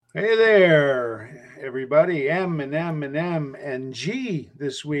Hey there, everybody. M and G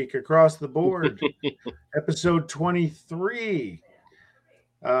this week across the board. Episode 23.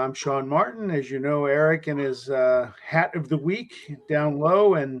 I'm Sean Martin. As you know, Eric and his hat of the week down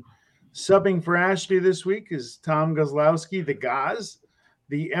low, and subbing for Ashley this week is Tom Gozlowski, the Goz,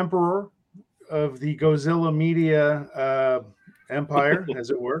 the emperor of the Gozilla Media empire,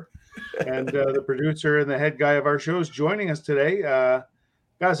 as it were, and the producer and the head guy of our show is joining us today.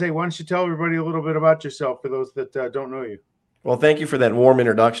 Guys, hey, why don't you tell everybody a little bit about yourself for those that don't know you? Well, thank you for that warm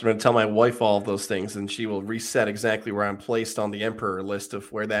introduction. I'm going to tell my wife all of those things, and she will reset exactly where I'm placed on the emperor list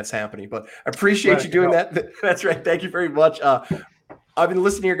of where that's happening. But I appreciate you doing that. That's right. Thank you very much. I've been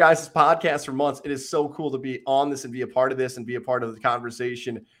listening to your guys' podcast for months. It is so cool to be on this and be a part of this and be a part of the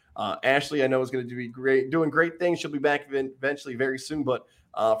conversation. Ashley, I know, is going to be great, doing great things. She'll be back eventually very soon. But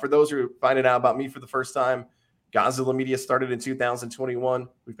for those who are finding out about me for the first time, Godzilla Media started in 2021.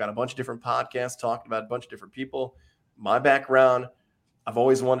 We've got a bunch of different podcasts talking about a bunch of different people. My background, I've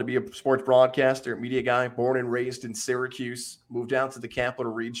always wanted to be a sports broadcaster, media guy, born and raised in Syracuse, moved out to the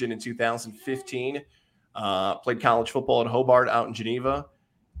capital region in 2015, played college football at Hobart out in Geneva,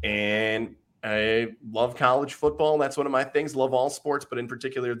 and I love college football. That's one of my things. Love all sports, but in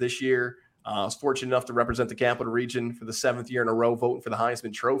particular this year, I was fortunate enough to represent the capital region for the 7th year in a row, voting for the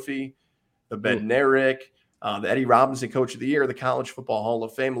Heisman Trophy, the Ben Nerick, the Eddie Robinson Coach of the Year, the College Football Hall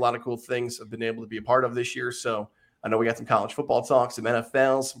of Fame. A lot of cool things I've been able to be a part of this year. So I know we got some college football talks, some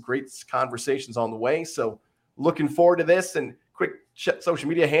NFL, some great conversations on the way. So looking forward to this. And quick social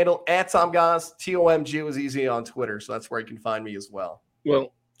media handle at Tom Goz, TOMG was easy on Twitter. So that's where you can find me as well.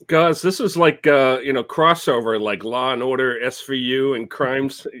 Well, guys, this is like, crossover, like Law and Order, SVU, and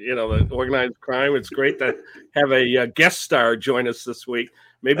crimes, the organized crime. It's great to have a guest star join us this week.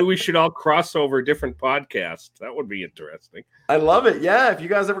 Maybe we should all cross over different podcasts. That would be interesting. I love it. Yeah. If you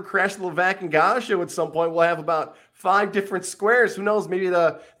guys ever crash the Levac and Goz show at some point, we'll have about 5 different squares. Who knows? Maybe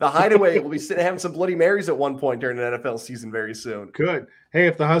the Hideaway will be sitting having some Bloody Marys at one point during the NFL season very soon. Good. Hey,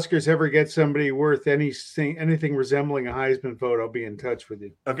 if the Huskers ever get somebody worth anything resembling a Heisman vote, I'll be in touch with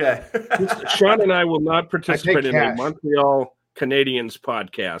you. Okay. Sean and I will not participate in a Montreal Canadiens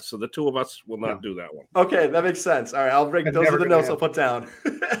podcast, so the two of us will not do that one. Okay, that makes sense. All right, I'll bring those are the notes I'll put down.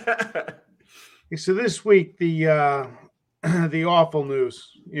 So this week, the awful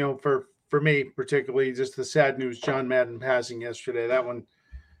news, for me particularly, just the sad news: John Madden passing yesterday. That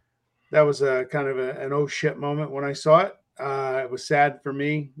was a kind of an oh shit moment when I saw it. It was sad for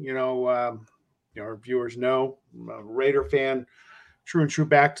me. Our viewers know I'm a Raider fan, true and true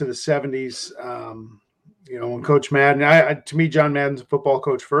back to the 70s. When Coach Madden, to me, John Madden's a football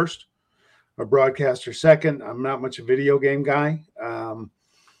coach first, a broadcaster second. I'm not much a video game guy,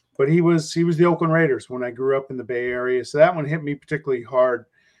 but he was the Oakland Raiders when I grew up in the Bay Area. So that one hit me particularly hard.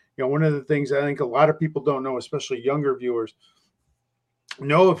 One of the things I think a lot of people don't know, especially younger viewers,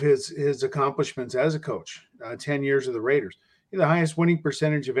 know of his accomplishments as a coach. 10 years of the Raiders. The highest winning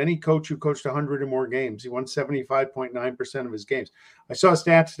percentage of any coach who coached 100 or more games. He won 75.9% of his games. I saw a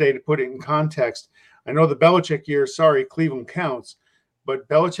stat today to put it in context. I know the Belichick year, sorry, Cleveland counts, but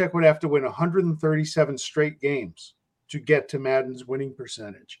Belichick would have to win 137 straight games to get to Madden's winning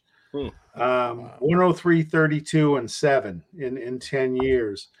percentage. 103, 32, and 7 in 10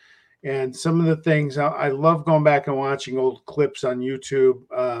 years. And some of the things, I love going back and watching old clips on YouTube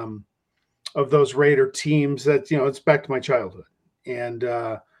of those Raider teams that, it's back to my childhood. And,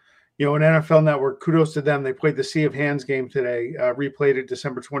 an NFL Network, kudos to them. They played the Sea of Hands game today, replayed it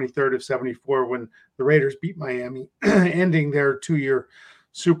December 23rd of 74 when the Raiders beat Miami, ending their 2-year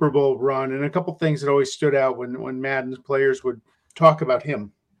Super Bowl run. And a couple things that always stood out when Madden's players would talk about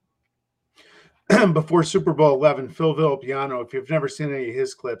him. Before Super Bowl 11, Phil Villapiano, if you've never seen any of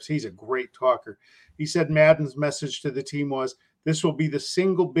his clips, he's a great talker. He said Madden's message to the team was, this will be the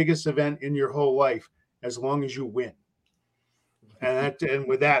single biggest event in your whole life as long as you win. And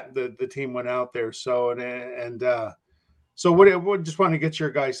with that, the team went out there. So, so what just want to get your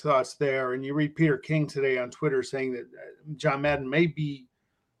guys' thoughts there. And you read Peter King today on Twitter saying that John Madden may be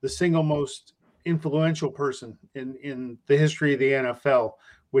the single most influential person in the history of the NFL,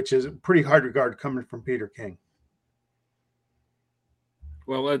 which is a pretty hard regard coming from Peter King.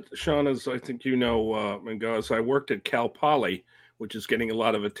 Well, Sean, as I think you know, Goz, I worked at Cal Poly, which is getting a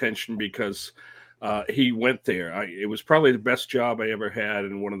lot of attention because he went there. It was probably the best job I ever had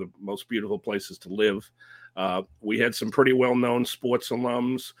and one of the most beautiful places to live. We had some pretty well-known sports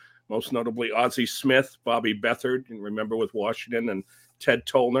alums, most notably Ozzie Smith, Bobby Beathard, and remember with Washington, and Ted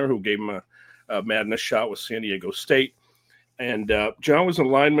Tollner, who gave him Madden a shot with San Diego State. And John was a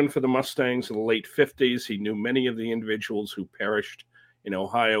lineman for the Mustangs in the late 50s. He knew many of the individuals who perished in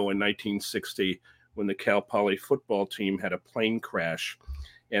Ohio in 1960 when the Cal Poly football team had a plane crash.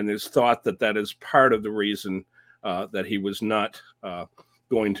 And there's thought that that is part of the reason that he was not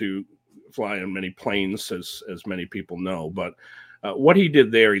going to fly on many planes, as many people know. But what he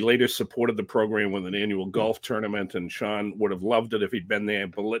did there, he later supported the program with an annual golf tournament, and Sean would have loved it if he'd been there.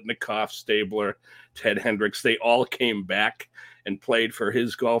 Biletnikoff, Stabler, Ted Hendricks, they all came back and played for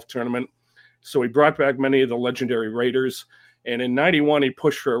his golf tournament. So he brought back many of the legendary Raiders. And in 91, he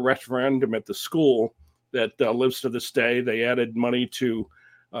pushed for a referendum at the school that lives to this day. They added money to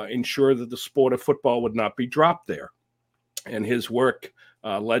ensure that the sport of football would not be dropped there. And his work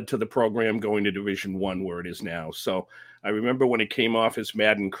led to the program going to Division I, where it is now. So I remember when he came off his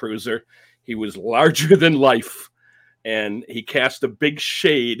Madden Cruiser, he was larger than life, and he cast a big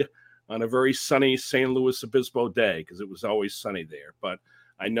shade on a very sunny San Luis Obispo day, because it was always sunny there. But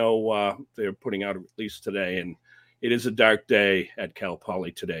I know they're putting out a release today, and it is a dark day at Cal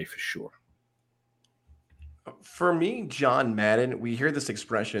Poly today for sure. For me, John Madden, we hear this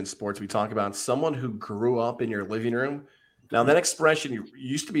expression in sports. We talk about someone who grew up in your living room. Now, that expression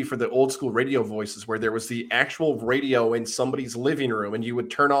used to be for the old school radio voices, where there was the actual radio in somebody's living room and you would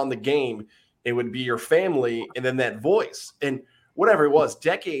turn on the game. It would be your family and then that voice. And whatever it was,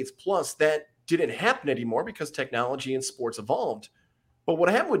 decades plus, that didn't happen anymore because technology and sports evolved. But what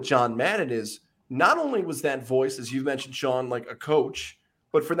happened with John Madden is not only was that voice, as you mentioned, Sean, like a coach,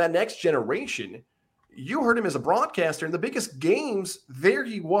 but for that next generation, you heard him as a broadcaster in the biggest games. There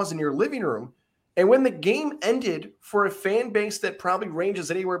he was in your living room. And when the game ended, for a fan base that probably ranges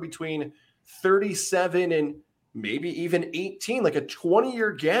anywhere between 37 and maybe even 18, like a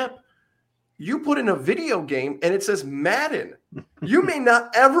 20-year gap, you put in a video game and it says Madden. You may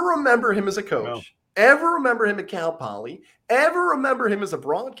not ever remember him as a coach, ever remember him at Cal Poly, ever remember him as a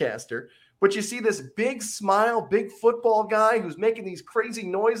broadcaster, but you see this big smile, big football guy who's making these crazy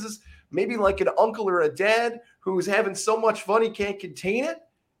noises, maybe like an uncle or a dad who's having so much fun he can't contain it.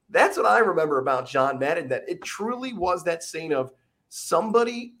 That's what I remember about John Madden, that it truly was that saying of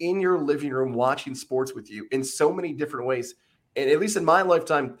somebody in your living room watching sports with you in so many different ways. And at least in my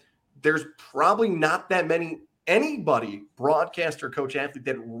lifetime, there's probably not that many, anybody, broadcaster, coach, athlete,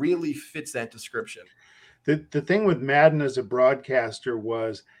 that really fits that description. The thing with Madden as a broadcaster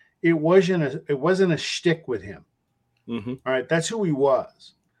was it wasn't a shtick with him. Mm-hmm. All right, that's who he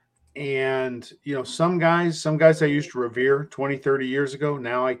was. And, you know, some guys I used to revere 20, 30 years ago.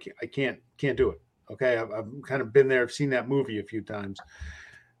 Now I can't do it. Okay. I've kind of been there. I've seen that movie a few times,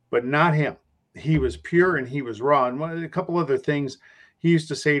 but not him. He was pure and he was raw. And a couple other things he used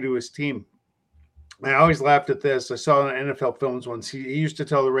to say to his team. I always laughed at this. I saw it in NFL films once. He used to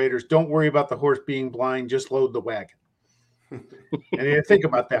tell the Raiders, don't worry about the horse being blind. Just load the wagon. And you think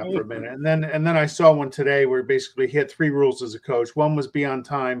about that for a minute. And then I saw one today where basically he had 3 rules as a coach. 1 was be on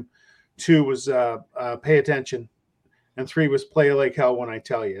time. 2 was pay attention, and 3 was play like hell when I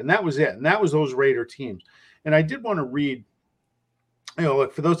tell you. And that was it. And that was those Raider teams. And I did want to read, you know,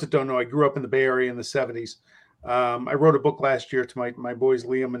 look, for those that don't know, I grew up in the Bay Area in the 70s. I wrote a book last year to my boys,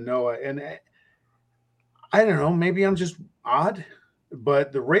 Liam and Noah. And I don't know, maybe I'm just odd,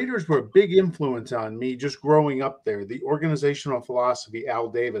 but the Raiders were a big influence on me just growing up there. The organizational philosophy, Al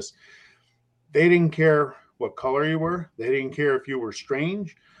Davis, they didn't care what color you were. They didn't care if you were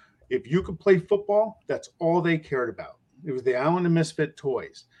strange. If you could play football, that's all they cared about. It was the Island of Misfit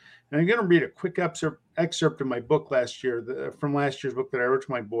Toys. And I'm going to read a quick excerpt of my book from last year's book that I wrote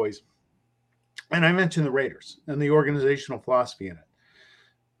to my boys. And I mentioned the Raiders and the organizational philosophy in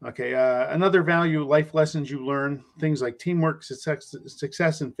it. Okay, another value, life lessons you learn, things like teamwork,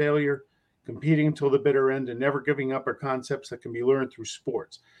 success and failure, competing until the bitter end, and never giving up are concepts that can be learned through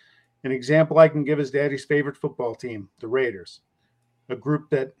sports. An example I can give is Daddy's favorite football team, the Raiders, a group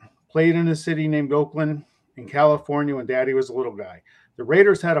that played in a city named Oakland in California when Daddy was a little guy. The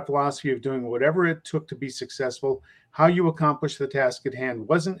Raiders had a philosophy of doing whatever it took to be successful. How you accomplish the task at hand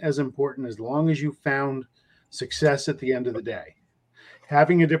wasn't as important as long as you found success at the end of the day.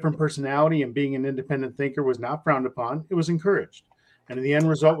 Having a different personality and being an independent thinker was not frowned upon. It was encouraged. And the end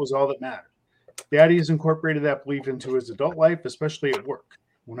result was all that mattered. Daddy has incorporated that belief into his adult life, especially at work.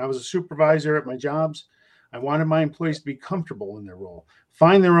 When I was a supervisor at my jobs, I wanted my employees to be comfortable in their role,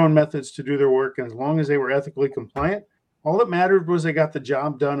 find their own methods to do their work, and as long as they were ethically compliant, all that mattered was they got the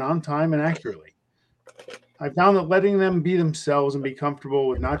job done on time and accurately. I found that letting them be themselves and be comfortable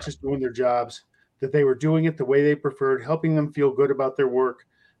with not just doing their jobs, that they were doing it the way they preferred, helping them feel good about their work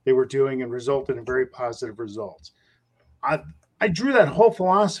they were doing, and resulted in very positive results. I drew that whole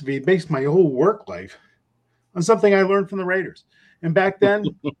philosophy based my whole work life on something I learned from the Raiders. And back then,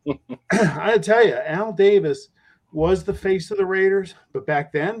 I tell you, Al Davis was the face of the Raiders, but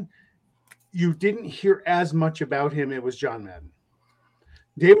back then you didn't hear as much about him. It was John Madden.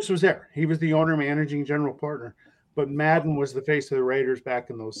 Davis was there. He was the owner, managing general partner, but Madden was the face of the Raiders back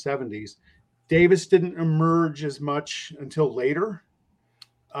in those 70s. Davis didn't emerge as much until later.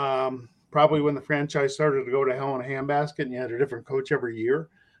 Probably when the franchise started to go to hell in a handbasket and you had a different coach every year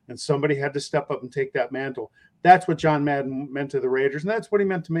and somebody had to step up and take that mantle. That's what John Madden meant to the Raiders, and that's what he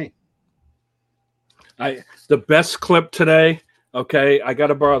meant to me. The best clip today, okay, I got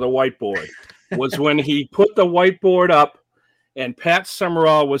to borrow the whiteboard, was when he put the whiteboard up and Pat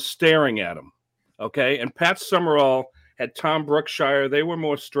Summerall was staring at him, okay? And Pat Summerall had Tom Brookshire. They were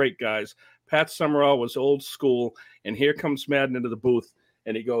more straight guys. Pat Summerall was old school, and here comes Madden into the booth,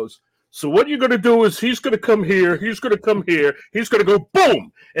 and he goes, so what you're going to do is he's going to come here, he's going to come here, he's going to go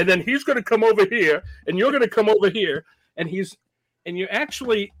boom, and then he's going to come over here, and you're going to come over here, and you're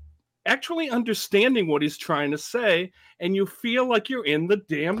actually understanding what he's trying to say, and you feel like you're in the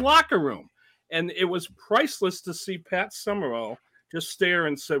damn locker room. And it was priceless to see Pat Summerall just stare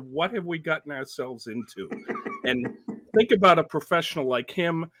and say, what have we gotten ourselves into? And think about a professional like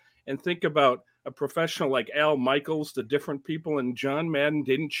him, and think about a professional like Al Michaels, the different people. And John Madden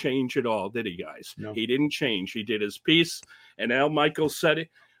didn't change at all, did he, guys? No. He didn't change. He did his piece. And Al Michaels said it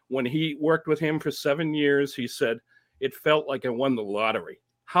when he worked with him for 7 years. He said, it felt like I won the lottery.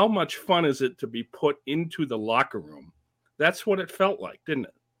 How much fun is it to be put into the locker room? That's what it felt like, didn't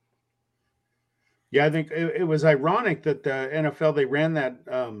it? Yeah, I think it was ironic that the NFL, they ran that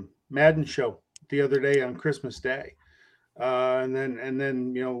Madden show the other day on Christmas Day. And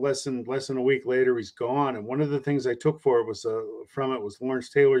then, less than a week later, he's gone. And one of the things I took for it was Lawrence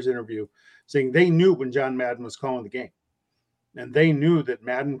Taylor's interview saying they knew when John Madden was calling the game. And they knew that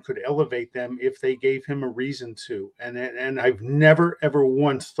Madden could elevate them if they gave him a reason to. And I've never, ever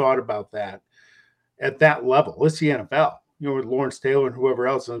once thought about that at that level. It's the NFL, with Lawrence Taylor and whoever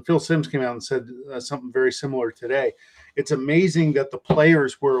else. And Phil Simms came out and said something very similar today. It's amazing that the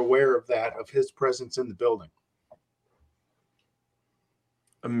players were aware of that, of his presence in the building.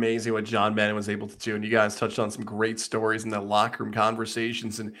 Amazing what John Madden was able to do. And you guys touched on some great stories in the locker room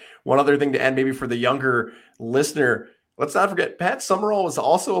conversations. And one other thing to add, maybe for the younger listener, let's not forget, Pat Summerall was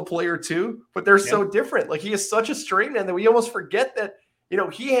also a player too, but they're so different. Like, he is such a straight man that we almost forget that,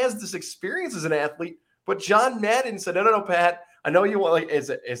 he has this experience as an athlete, but John Madden said, no, Pat, I know you want, like,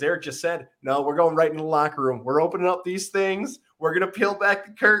 as Eric just said, no, we're going right into the locker room. We're opening up these things. We're going to peel back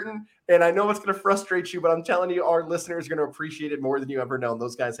the curtain. And I know it's going to frustrate you, but I'm telling you, our listeners are going to appreciate it more than you ever know. And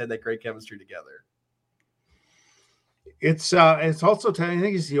those guys had that great chemistry together. It's also, I think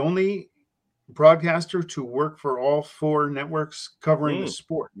he's the only broadcaster to work for all 4 networks covering the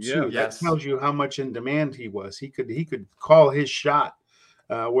sport. Yeah, that tells you how much in demand he was. He could call his shot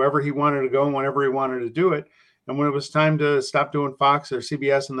wherever he wanted to go, whenever he wanted to do it. And when it was time to stop doing Fox or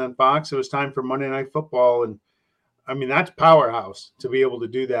CBS and then Fox, it was time for Monday Night Football. And I mean, that's powerhouse to be able to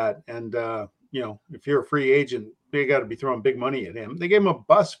do that. And if you're a free agent, they got to be throwing big money at him. They gave him a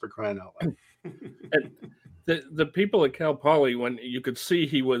bus, for crying out loud. And the people at Cal Poly, when you could see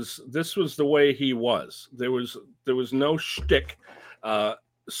this was the way he was. There was no shtick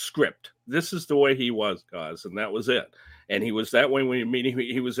script. This is the way he was, guys, and that was it. And he was that way when you meet him.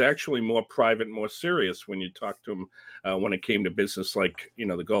 He was actually more private, more serious when you talked to him when it came to business, like,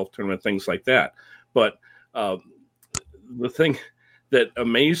 the golf tournament, things like that. But the thing that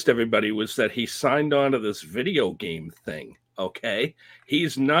amazed everybody was that he signed on to this video game thing, okay?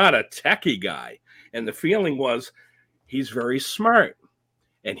 He's not a techie guy. And the feeling was he's very smart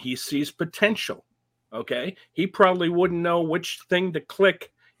and he sees potential, okay? He probably wouldn't know which thing to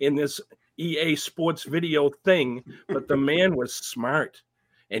click in this EA Sports video thing, but the man was smart.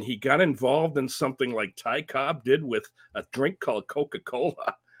 And he got involved in something like Ty Cobb did with a drink called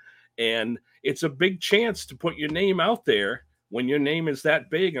Coca-Cola. And it's a big chance to put your name out there when your name is that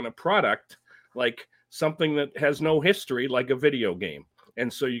big on a product, like something that has no history, like a video game.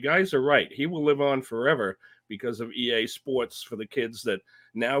 And so you guys are right. He will live on forever because of EA Sports for the kids that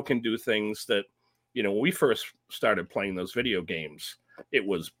now can do things that, when we first started playing those video games, it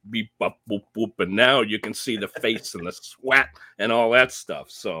was beep, bop, boop, boop. And now you can see the face and the sweat and all that stuff.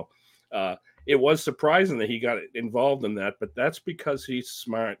 So it was surprising that he got involved in that, but that's because he's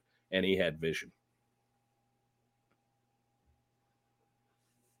smart and he had vision.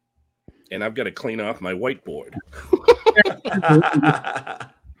 And I've got to clean off my whiteboard.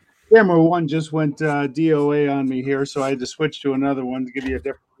 Camera 1 just went DOA on me here, so I had to switch to another one to give you a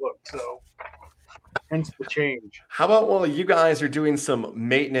different look. So hence the change. How about while you guys are doing some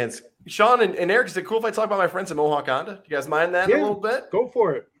maintenance? Sean and Eric, is it cool if I talk about my friends at Mohawk Honda? Do you guys mind that a little bit? Go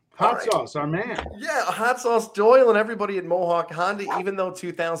for it. Hot Sauce, our man. Yeah, Hot Sauce Doyle and everybody at Mohawk Honda. Even though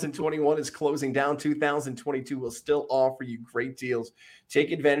 2021 is closing down, 2022 will still offer you great deals.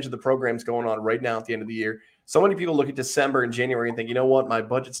 Take advantage of the programs going on right now at the end of the year. So many people look at December and January and think, you know what, my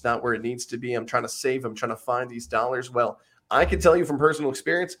budget's not where it needs to be. I'm trying to save. I'm trying to find these dollars. Well, I can tell you from personal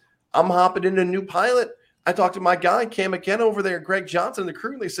experience, I'm hopping into a new Pilot. I talked to my guy, Cam McKenna over there, Greg Johnson, and the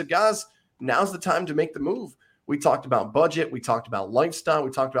crew, and they said, guys, now's the time to make the move. We talked about budget. We talked about lifestyle.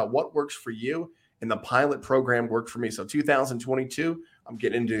 We talked about what works for you. And the Pilot program worked for me. So 2022, I'm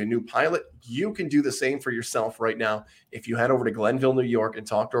getting into a new Pilot. You can do the same for yourself right now if you head over to Glenville, New York, and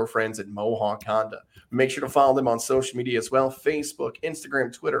talk to our friends at Mohawk Honda. Make sure to follow them on social media as well, Facebook,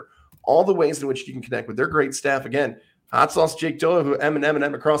 Instagram, Twitter, all the ways in which you can connect with their great staff. Again, Hot Sauce Jake Doyle, who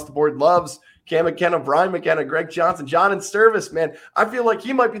M&M across the board loves, Cam McKenna, Brian McKenna, Greg Johnson, John in service, man. I feel like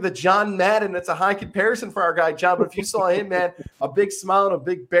he might be the John Madden. That's a high comparison for our guy, John. But if you saw him, man, a big smile and a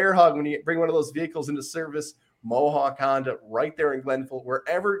big bear hug when you bring one of those vehicles into service, Mohawk Honda right there in Glenville,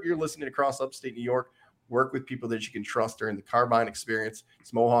 wherever you're listening across upstate New York, work with people that you can trust during the car buying experience.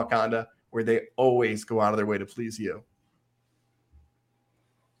 It's Mohawk Honda, where they always go out of their way to please you.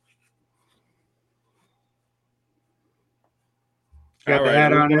 Got All the right,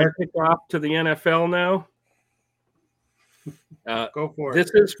 hat we're on going to there. kick off to the NFL now. Go for it.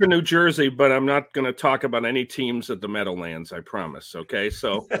 This is for New Jersey, but I'm not going to talk about any teams at the Meadowlands, I promise. Okay,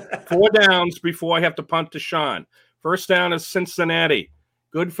 so 4 downs before I have to punt to Sean. First down is Cincinnati.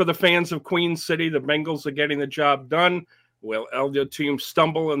 Good for the fans of Queen City. The Bengals are getting the job done. Well, other teams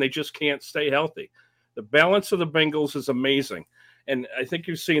stumble and they just can't stay healthy. The balance of the Bengals is amazing. And I think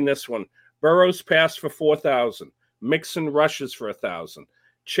you've seen this one. Burrows passed for 4,000. Mixon rushes for 1,000.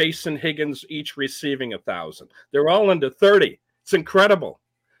 Chase and Higgins each receiving 1,000. They're all under 30. It's incredible.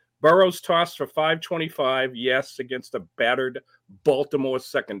 Burrows tossed for 525, yes, against a battered Baltimore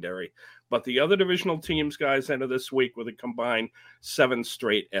secondary. But the other divisional teams, guys, enter this week with a combined 7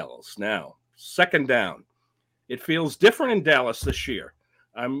 straight L's. Now, second down. It feels different in Dallas this year.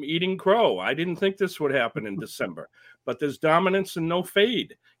 I'm eating crow. I didn't think this would happen in December. But there's dominance and no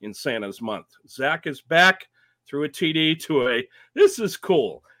fade in Santa's month. Zach is back. Through a TD to this is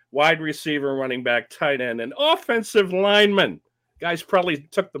cool, wide receiver, running back, tight end, and offensive lineman. Guys probably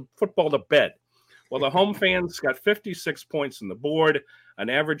took the football to bed. Well, the home fans got 56 points on the board, an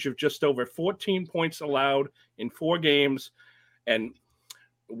average of just over 14 points allowed in 4 games. And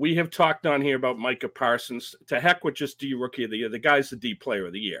we have talked on here about Micah Parsons. To heck with just D Rookie of the Year. The guy's the D Player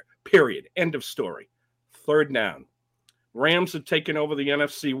of the Year, period. End of story. Third down. Rams have taken over the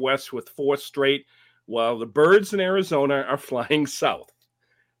NFC West with 4 straight, while the Birds in Arizona are flying south.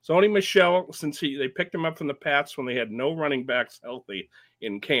 Sony Michel, since they picked him up from the Pats when they had no running backs healthy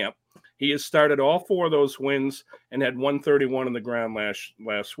in camp, he has started all 4 of those wins and had 131 on the ground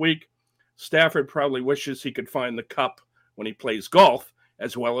last week. Stafford probably wishes he could find the cup when he plays golf,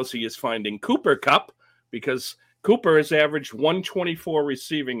 as well as he is finding Cooper Cup, because Cooper has averaged 124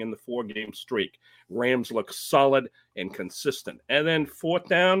 receiving in the 4-game streak. Rams look solid and consistent. And then fourth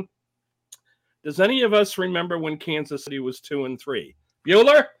down, does any of us remember when Kansas City was 2-3?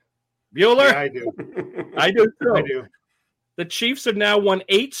 Bueller? Yeah, I do. I do too. I do. The Chiefs have now won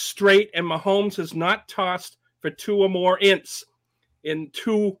 8 straight, and Mahomes has not tossed for 2 or more ints in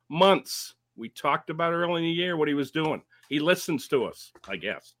 2 months. We talked about early in the year what he was doing. He listens to us, I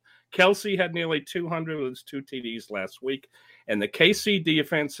guess. Kelsey had nearly 200 with his 2 TDs last week, and the KC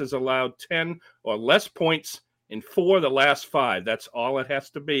defense has allowed 10 or less points in 4 of the last 5. That's all it has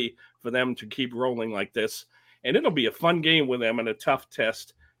to be for them to keep rolling like this. And it'll be a fun game with them and a tough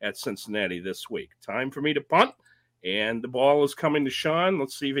test at Cincinnati this week. Time for me to punt, and the ball is coming to Sean.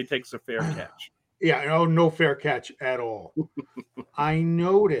 Let's see if he takes a fair catch. Yeah, no fair catch at all. I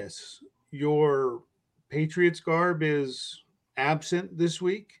notice your Patriots garb is absent this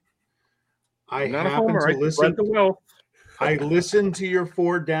week. I Not a happen homer. to I listen. spread the wealth. I listened to your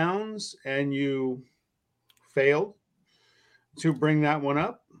 4 downs, and you failed to bring that one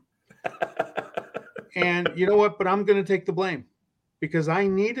up. And you know what? But I'm going to take the blame because I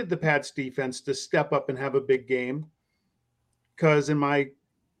needed the Pats defense to step up and have a big game. Because in my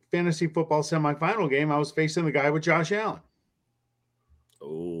fantasy football semifinal game, I was facing the guy with Josh Allen.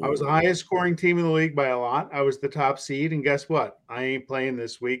 Oh. I was the highest scoring team in the league by a lot. I was the top seed. And guess what? I ain't playing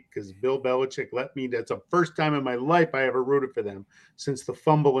this week because Bill Belichick let me. That's the first time in my life I ever rooted for them since the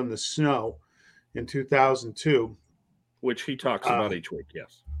fumble in the snow in 2002. Which he talks about each week,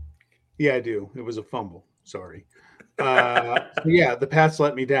 yes. Yeah, I do. It was a fumble. Sorry. Yeah, the Pats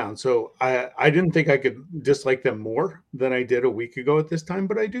let me down. So I didn't think I could dislike them more than I did a week ago at this time,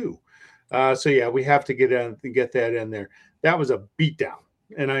 but I do. So yeah, we have to get that in there. That was a beatdown.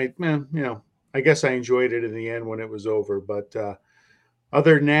 and I guess I enjoyed it in the end when it was over. But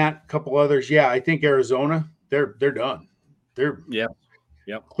other than that, a couple others, yeah, I think Arizona, they're done. They're Yeah.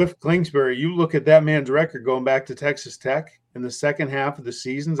 Yep. Cliff Kingsbury. You look at that man's record going back to Texas Tech in the second half of the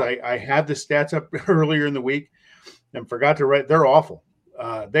seasons. I had the stats up earlier in the week and forgot to write. They're awful.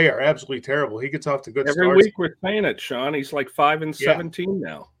 They are absolutely terrible. He gets off to good Every starts. week we're saying it, Sean. He's like 5-17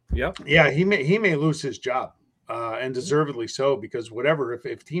 now. Yep. Yeah, he may lose his job, and deservedly so, because whatever,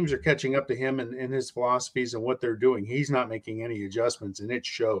 if teams are catching up to him and his philosophies and what they're doing, he's not making any adjustments, and it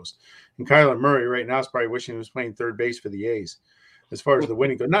shows. And Kyler Murray right now is probably wishing he was playing third base for the A's, as far as the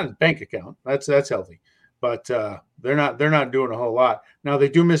winning goes. Not his bank account, that's healthy, but they're not doing a whole lot. Now they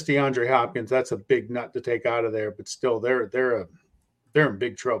do miss DeAndre Hopkins. That's a big nut to take out of there, but still, they're in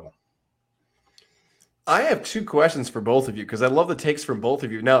big trouble. I have two questions for both of you because I love the takes from both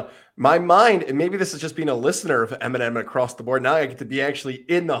of you. Now, my mind, and maybe this is just being a listener of Eminem across the board. Now I get to be actually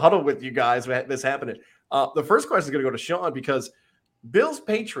in the huddle with you guys when this happening. The first question is going to go to Sean because Bills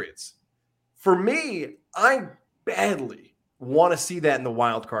Patriots, for me, I badly want to see that in the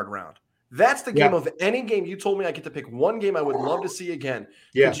wild card round. That's the game of any game. You told me I get to pick one game I would love to see again.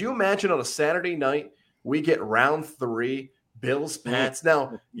 Yeah. Could you imagine on a Saturday night, we get round 3, Bills, Pats?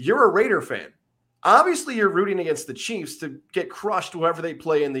 Now, you're a Raider fan. Obviously, you're rooting against the Chiefs to get crushed whoever they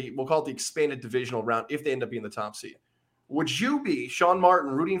play in we'll call it the expanded divisional round if they end up being the top seed. Would you be, Sean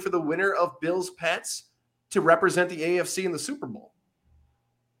Martin, rooting for the winner of Bills Pats to represent the AFC in the Super Bowl?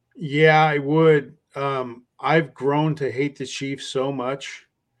 Yeah, I would. I've grown to hate the Chiefs so much.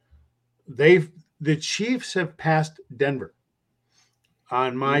 The Chiefs have passed Denver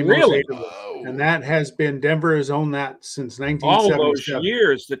on my most hated list. And that has been, Denver has owned that since 1977. All those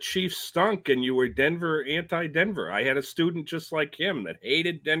years, the Chiefs stunk, and you were anti-Denver. I had a student just like him that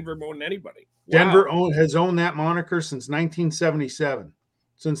hated Denver more than anybody. Denver has owned that moniker since 1977,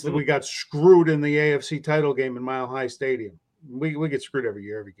 since we got screwed in the AFC title game in Mile High Stadium. We get screwed every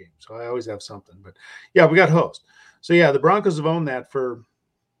year, every game. So I always have something. But, yeah, we got host. So, yeah, the Broncos have owned that for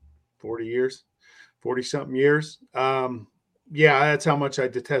 40-something years. Yeah, that's how much I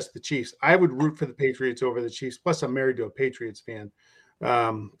detest the Chiefs. I would root for the Patriots over the Chiefs. Plus, I'm married to a Patriots fan,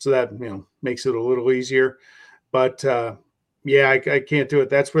 so that makes it a little easier. But yeah, I can't do it.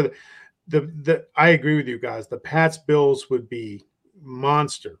 That's where the I agree with you guys. The Pats Bills would be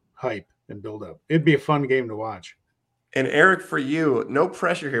monster hype and build up. It'd be a fun game to watch. And Eric, for you, no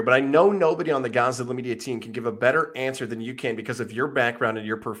pressure here, but I know nobody on the Gonzalo Media team can give a better answer than you can because of your background and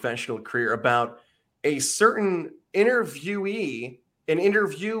your professional career about a certain interviewee, an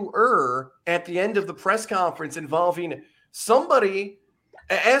interviewer at the end of the press conference involving somebody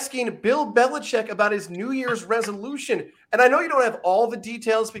asking Bill Belichick about his New Year's resolution. And I know you don't have all the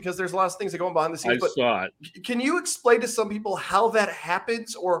details because there's a lot of things that go on behind the scenes, but saw it. Can you explain to some people how that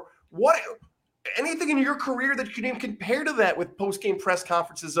happens or what anything in your career that you can even compare to that with post-game press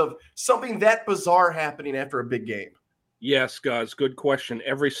conferences of something that bizarre happening after a big game? Yes, guys, good question.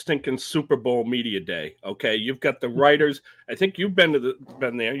 Every stinking Super Bowl media day. Okay, you've got the writers. I think you've been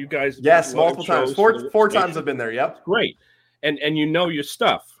there. You guys, yes, multiple times. Four times I've been there. Yep, great. And you know your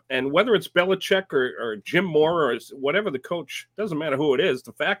stuff. And whether it's Belichick or Jim Moore or whatever the coach, doesn't matter who it is.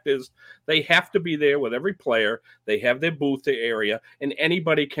 The fact is, they have to be there with every player. They have their booth, their area, and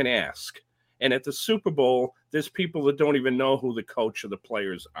anybody can ask. And at the Super Bowl, there's people that don't even know who the coach or the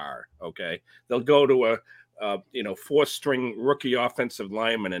players are. Okay, they'll go to a 4-string rookie offensive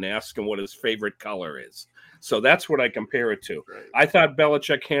lineman and ask him what his favorite color is. So that's what I compare it to. Right. I thought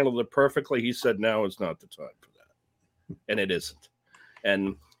Belichick handled it perfectly. He said, now is not the time for that. And it isn't.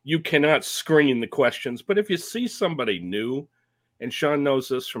 And you cannot screen the questions. But if you see somebody new, and Sean knows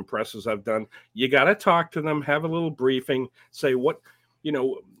this from presses I've done, you got to talk to them, have a little briefing, say, what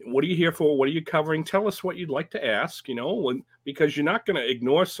are you here for? What are you covering? Tell us what you'd like to ask, because you're not going to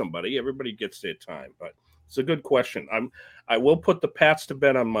ignore somebody. Everybody gets their time. But it's a good question. I will put the Pats to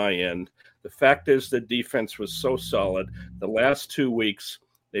bed on my end. The fact is the defense was so solid. The last 2 weeks,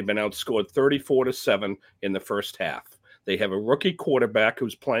 they've been outscored 34-7 in the first half. They have a rookie quarterback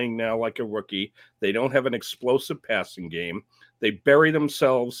who's playing now like a rookie. They don't have an explosive passing game. They bury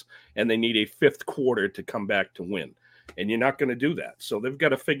themselves, and they need a fifth quarter to come back to win. And you're not going to do that. So they've got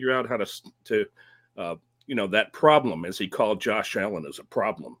to figure out how to that problem, as he called Josh Allen, as a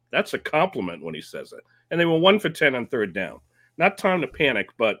problem. That's a compliment when he says it. And they were 1 for 10 on third down. Not time to panic,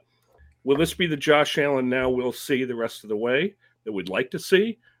 but will this be the Josh Allen now we'll see the rest of the way that we'd like to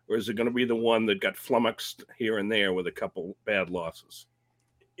see? Or is it going to be the one that got flummoxed here and there with a couple bad losses?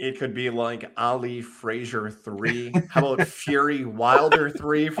 It could be like Ali Frazier 3. How about Fury Wilder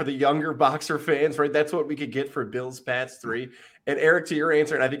 3 for the younger boxer fans, right? That's what we could get for Bills Pats 3. And Eric, to your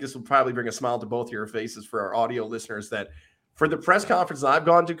answer, and I think this will probably bring a smile to both your faces for our audio listeners, that for the press conferences I've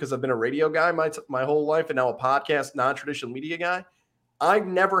gone to, because I've been a radio guy my whole life and now a podcast, non-traditional media guy, I've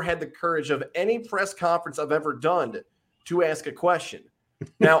never had the courage of any press conference I've ever done to ask a question.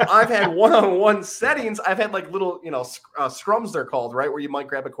 Now, I've had one-on-one settings. I've had like little, scrums they're called, right, where you might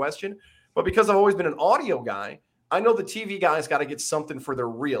grab a question. But because I've always been an audio guy, I know the TV guys got to get something for their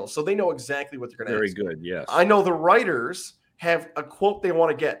reel. So they know exactly what they're going to ask. Very good, yes. I know the writers have a quote they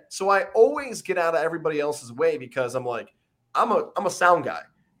want to get. So I always get out of everybody else's way because I'm like, I'm a sound guy.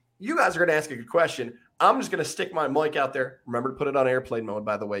 You guys are going to ask a good question. I'm just going to stick my mic out there. Remember to put it on airplane mode,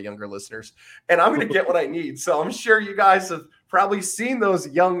 by the way, younger listeners. And I'm going to get what I need. So I'm sure you guys have probably seen those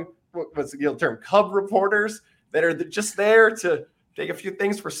young, what's the term, cub reporters that are just there to take a few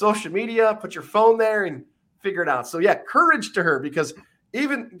things for social media, put your phone there and figure it out. So yeah, courage to her, because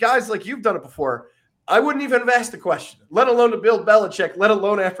even guys like you've done it before, I wouldn't even have asked the question, let alone to Bill Belichick, let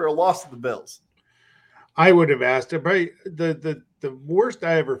alone after a loss to the Bills. I would have asked him. Right? The worst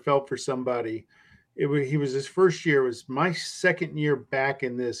I ever felt for somebody, he was his first year. It was my second year back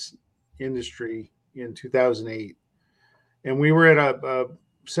in this industry in 2008. And we were at a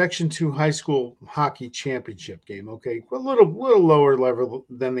Section 2 high school hockey championship game. Okay, a little lower level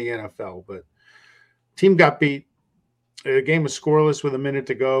than the NFL, but team got beat. The game was scoreless with a minute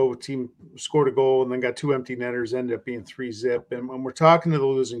to go. Team scored a goal and then got 2 empty netters, ended up being 3-0. And when we're talking to the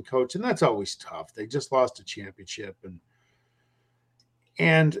losing coach, and that's always tough. They just lost a championship.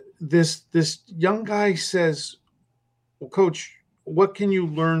 And this young guy says, well, coach, what can you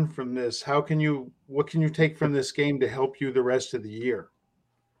learn from this? What can you take from this game to help you the rest of the year?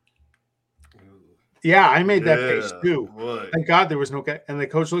 Yeah, I made that face too. Boy. Thank God there was no guy. And the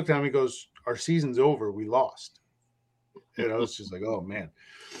coach looked at him, he goes, our season's over. We lost. And I was just like, oh man,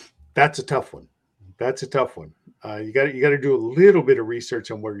 that's a tough one. That's a tough one. You got to do a little bit of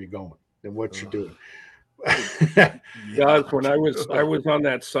research on where you're going and what you're doing. Guys, when I was on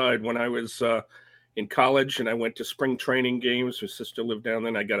that side, when I was in college and I went to spring training games, my sister lived down there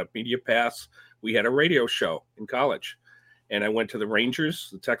and I got a media pass. We had a radio show in college and I went to the Rangers,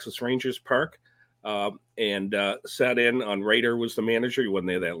 the Texas Rangers Park, and sat in on Rader was the manager. He wasn't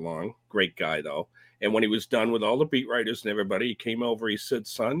there that long. Great guy though. And when he was done with all the beat writers and everybody, he came over, he said,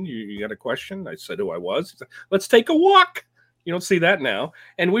 son, you got a question? I said who I was. He said, let's take a walk. You don't see that now.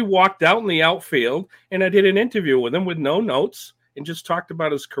 And we walked out in the outfield and I did an interview with him with no notes and just talked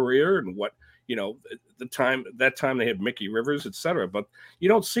about his career and what, that time they had Mickey Rivers, etc. But you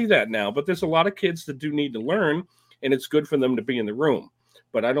don't see that now. But there's a lot of kids that do need to learn, and it's good for them to be in the room.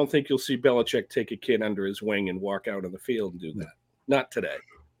 But I don't think you'll see Belichick take a kid under his wing and walk out on the field and do that. Not today.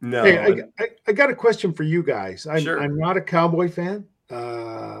 No. Hey, I got a question for you guys. I'm not a Cowboy fan,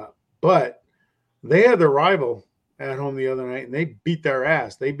 but they had their rival at home the other night, and they beat their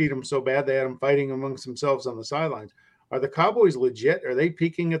ass. They beat them so bad they had them fighting amongst themselves on the sidelines. Are the Cowboys legit? Are they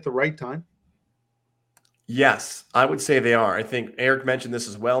peaking at the right time? Yes, I would say they are. I think Eric mentioned this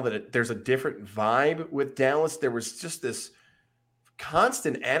as well, that there's a different vibe with Dallas. There was just this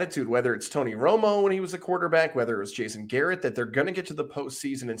constant attitude, whether it's Tony Romo when he was a quarterback, whether it was Jason Garrett, that they're going to get to the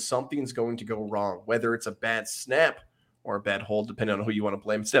postseason and something's going to go wrong, whether it's a bad snap or a bad hold, depending on who you want to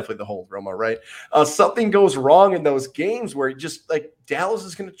blame. It's definitely the hold, Romo, right? Something goes wrong in those games where just like Dallas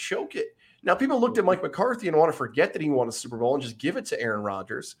is going to choke it. Now, people looked at Mike McCarthy and want to forget that he won a Super Bowl and just give it to Aaron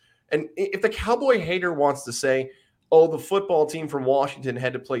Rodgers. And if the Cowboy hater wants to say, oh, the football team from Washington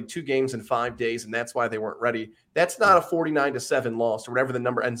had to play 2 games in 5 days, and that's why they weren't ready, that's not a 49-7 loss or whatever the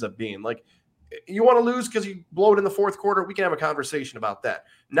number ends up being. Like, you want to lose because you blow it in the fourth quarter, we can have a conversation about that.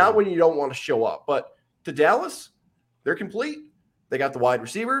 Not when you don't want to show up. But to Dallas, they're complete. They got the wide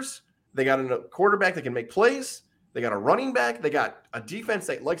receivers. They got a quarterback that can make plays. They got a running back. They got a defense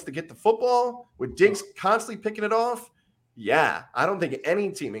that likes to get the football with Diggs constantly picking it off. Yeah, I don't think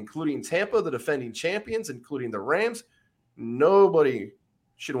any team, including Tampa, the defending champions, including the Rams, nobody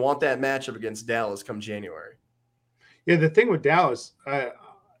should want that matchup against Dallas come January. Yeah, the thing with Dallas,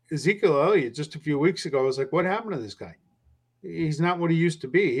 Ezekiel Elliott just a few weeks ago, I was like, what happened to this guy? He's not what he used to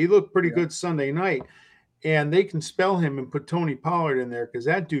be. He looked pretty good Sunday night, and they can spell him and put Tony Pollard in there because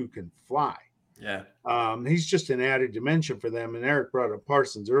that dude can fly. Yeah. He's just an added dimension for them. And Eric brought up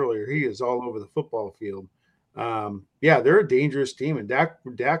Parsons earlier. He is all over the football field. Yeah, they're a dangerous team. And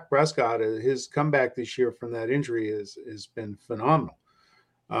Dak Prescott, his comeback this year from that injury has been phenomenal.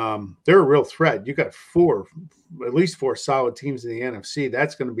 They're a real threat. You got at least four solid teams in the NFC.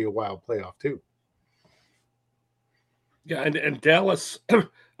 That's going to be a wild playoff too. Yeah, and Dallas,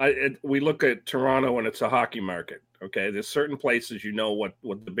 We look at Toronto and it's a hockey market. Okay, there's certain places what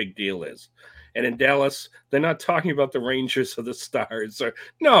the big deal is, and in Dallas they're not talking about the Rangers or the Stars.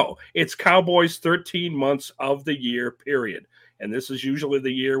 No, it's Cowboys 13 months of the year, period. And this is usually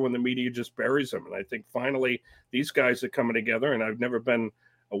the year when the media just buries them. And I think finally these guys are coming together. And I've never been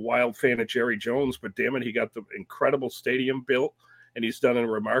a wild fan of Jerry Jones, but damn it, he got the incredible stadium built, and he's done a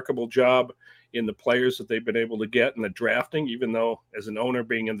remarkable job in the players that they've been able to get in the drafting, even though as an owner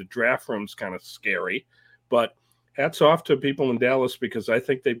being in the draft room is kind of scary. But hats off to people in Dallas, because I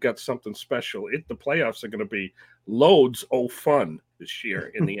think they've got something special. The playoffs are going to be loads of fun this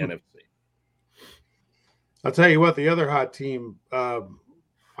year in the NFC. I'll tell you what, the other hot team,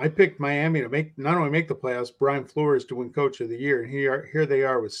 I picked Miami to not only make the playoffs, Brian Flores to win Coach of the Year, and here they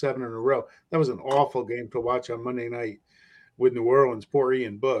are with 7 in a row. That was an awful game to watch on Monday night with New Orleans. Poor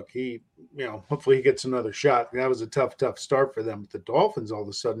Ian Book. He, hopefully he gets another shot. That was a tough start for them. But the Dolphins all of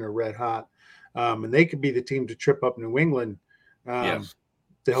a sudden are red hot, and they could be the team to trip up New England to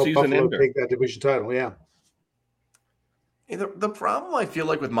help Buffalo take that division title. Yeah. The problem I feel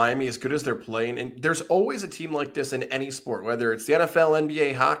like with Miami, as good as they're playing, and there's always a team like this in any sport, whether it's the NFL,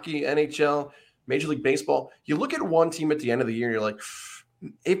 NBA, hockey, NHL, Major League Baseball. You look at one team at the end of the year, you're like,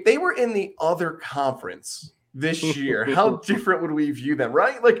 if they were in the other conference this year, how different would we view them,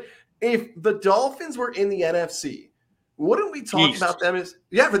 right? Like if the Dolphins were in the NFC, wouldn't we talk about them as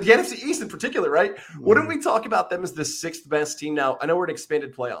 – but the NFC East in particular, right? Mm-hmm. Wouldn't we talk about them as the 6th best team? Now, I know we're an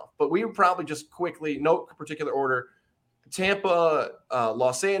expanded playoff, but we would probably just quickly, no particular order – Tampa,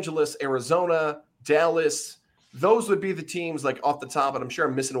 Los Angeles, Arizona, Dallas, those would be the teams like off the top, and I'm sure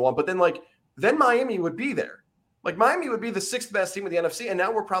I'm missing one. But then Miami would be there. Like Miami would be the 6th best team in the NFC, and now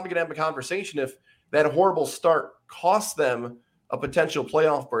we're probably going to have a conversation if that horrible start costs them a potential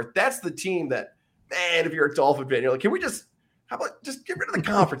playoff berth. That's the team that, man, if you're a Dolphin fan, you're like, how about just get rid of the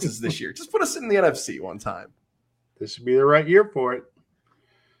conferences this year? Just put us in the NFC one time. This would be the right year for it.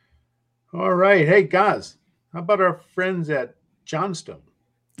 All right. Hey, guys. How about our friends at Johnstone?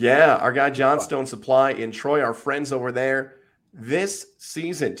 Yeah, our guy Johnstone Supply in Troy, our friends over there. This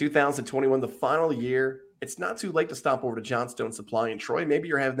season, 2021, the final year, it's not too late to stop over to Johnstone Supply in Troy. Maybe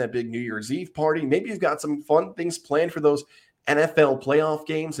you're having that big New Year's Eve party. Maybe you've got some fun things planned for those NFL playoff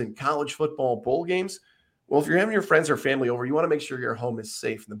games and college football bowl games. Well, if you're having your friends or family over, you want to make sure your home is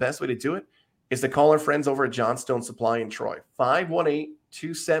safe. And the best way to do it is to call our friends over at Johnstone Supply in Troy,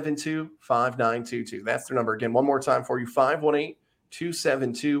 518-272-5922. That's their number. Again, one more time for you,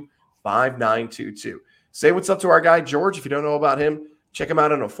 518-272-5922. Say what's up to our guy, George. If you don't know about him, check him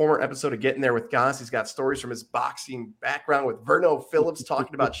out on a former episode of Getting There with Goss. He's got stories from his boxing background with Verno Phillips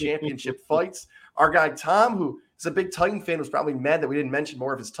talking about championship fights. Our guy, Tom, who is a big Titan fan, was probably mad that we didn't mention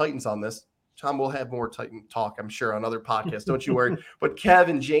more of his Titans on this. Tom will have more Titan talk, I'm sure, on other podcasts. Don't you worry. But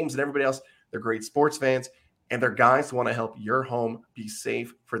Kevin, James, and everybody else, they're great sports fans, and they're guys who want to help your home be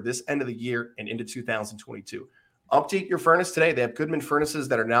safe for this end of the year and into 2022. Update your furnace today. They have Goodman furnaces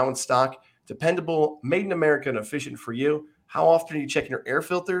that are now in stock. Dependable, made in America, and efficient for you. How often are you checking your air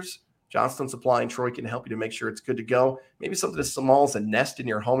filters? Johnstone Supply in Troy can help you to make sure it's good to go. Maybe something as small as a nest in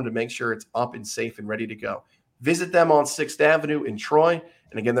your home to make sure it's up and safe and ready to go. Visit them on 6th Avenue in Troy.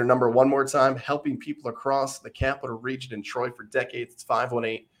 And again, their number one more time, helping people across the capital region in Troy for decades. It's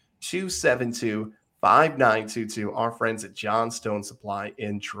 518-272-5922. Our friends at Johnstone Supply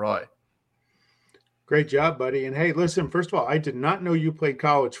in Troy. Great job, buddy. And hey, listen, first of all, I did not know you played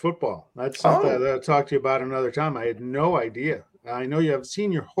college football. That's something that I'll talk to you about another time. I had no idea. I know you have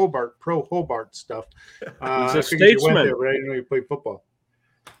seen your Pro Hobart stuff. He's a statesman. But I didn't know you played football.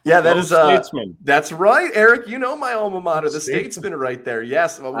 Yeah, that is statesman. That's right, Eric. You know my alma mater, the Statesman, right there.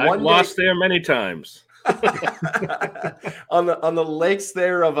 Yes, I've lost there many times. on the lakes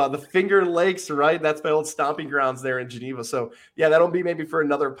there of the Finger Lakes, right? That's my old stomping grounds there in Geneva. So yeah, that'll be maybe for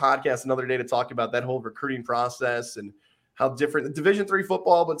another podcast, another day to talk about that whole recruiting process and how different the Division III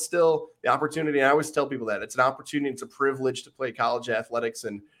football, but still the opportunity. I always tell people that it's an opportunity, it's a privilege to play college athletics,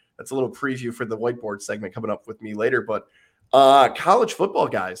 and that's a little preview for the whiteboard segment coming up with me later. But college football,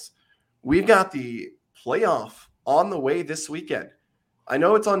 guys, we've got the playoff on the way this weekend. I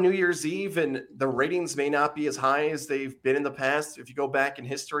know it's on New Year's Eve, and the ratings may not be as high as they've been in the past. If you go back in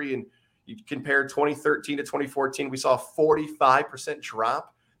history and you compare 2013 to 2014, we saw a 45%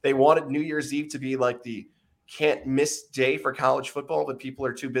 drop. They wanted New Year's Eve to be like the can't miss day for college football, but people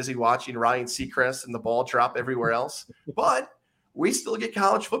are too busy watching Ryan Seacrest and the ball drop everywhere else. But we still get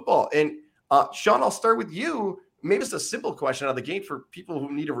college football. And Sean, I'll start with you. Maybe it's a simple question out of the gate for people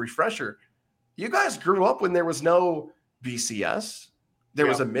who need a refresher. You guys grew up when there was no BCS. There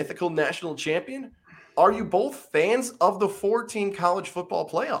was a mythical national champion. Are you both fans of the 14 college football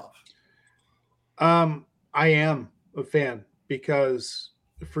playoff? I am a fan because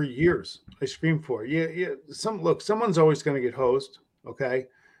for years I screamed for it. Yeah. Someone's always going to get hosed. Okay.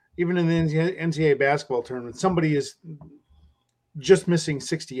 Even in the NCAA basketball tournament, somebody is just missing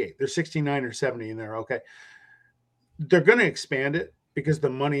 68. They're 69 or 70 in there. Okay. They're going to expand it because the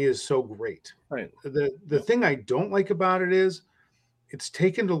money is so great. Right. The thing I don't like about it is it's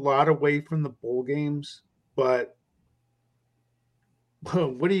taken a lot away from the bowl games, but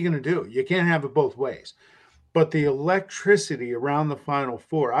what are you going to do? You can't have it both ways. But the electricity around the Final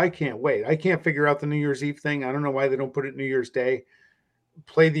Four, I can't wait. I can't figure out the New Year's Eve thing. I don't know why they don't put it New Year's Day.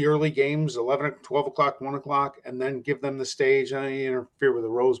 Play the early games, 11, 12 o'clock, 1 o'clock, and then give them the stage. I interfere with the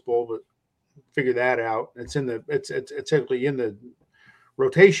Rose Bowl, but figure that out. It's actually in the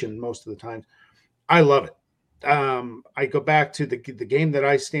rotation most of the time. I love it. I go back to the game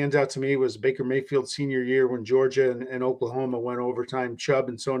that stands out to me was Baker Mayfield's senior year when Georgia and Oklahoma went overtime. Chubb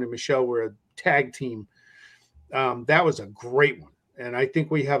and Sony Michel were a tag team. That was a great one. And I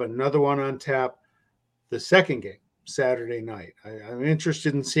think we have another one on tap the second game, Saturday night. I'm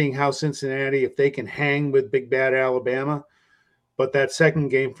interested in seeing how Cincinnati, if they can hang with Big Bad Alabama. But that second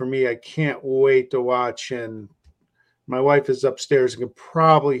game for me, I can't wait to watch. And my wife is upstairs and can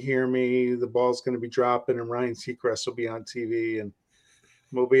probably hear me. The ball's going to be dropping, and Ryan Seacrest will be on TV, and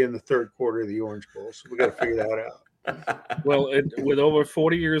we'll be in the third quarter of the Orange Bowl. So we got to figure that out. Well, with over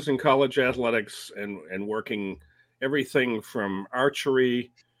 40 years in college athletics and working everything from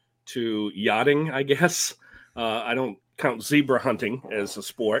archery to yachting, I guess. I don't count zebra hunting as a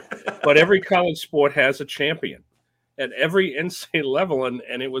sport, but every college sport has a champion at every NCAA level. And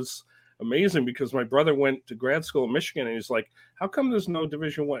it was amazing because my brother went to grad school in Michigan and he's like, how come there's no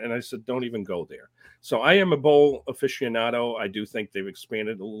Division I? And I said, don't even go there. So I am a bowl aficionado. I do think they've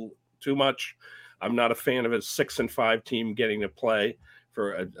expanded a little too much. I'm not a fan of a 6-5 team getting to play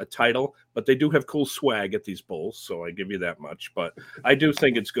for a title, but they do have cool swag at these bowls, so I give you that much. But I do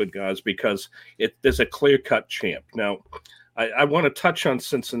think it's good, guys, because there's a clear-cut champ. Now, I want to touch on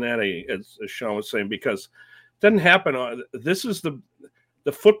Cincinnati, as Sean was saying, because it doesn't happen. This is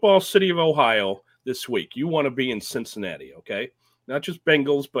the football city of Ohio this week. You want to be in Cincinnati, okay? Not just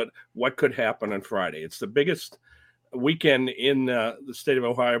Bengals, but what could happen on Friday. It's the biggest weekend in the state of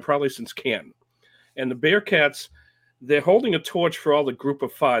Ohio, probably since Canton. And the Bearcats, they're holding a torch for all the Group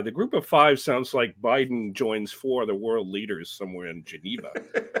of Five. The Group of Five sounds like Biden joins 4 of the world leaders somewhere in Geneva.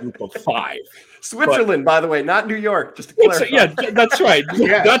 Group of 5. Switzerland, by the way, not New York, just to clarify. Yeah, that's right.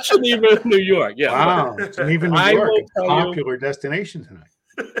 Yeah. Not Geneva, New York. Yeah. Wow. Geneva, New York, it's a popular destination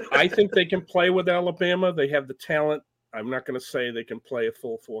tonight. I think they can play with Alabama. They have the talent. I'm not going to say they can play a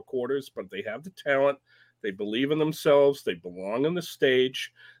full 4 quarters, but they have the talent. They believe in themselves. They belong on the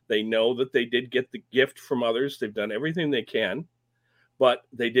stage. They know that they did get the gift from others. They've done everything they can, but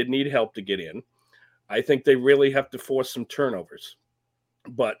they did need help to get in. I think they really have to force some turnovers.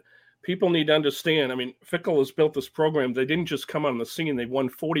 But people need to understand, I mean, Fickell has built this program. They didn't just come on the scene. They won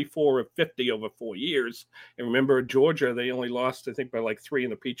 44 of 50 over 4 years. And remember, Georgia, they only lost, I think, by like 3 in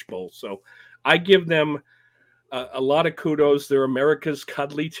the Peach Bowl. So I give them a lot of kudos. They're America's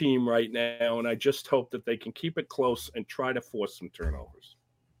cuddly team right now, and I just hope that they can keep it close and try to force some turnovers.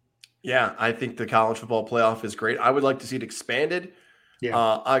 Yeah, I think the college football playoff is great. I would like to see it expanded.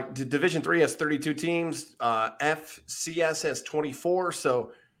 Yeah. Division III has 32 teams. FCS has 24.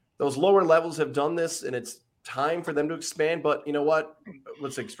 So those lower levels have done this, and it's time for them to expand. But you know what?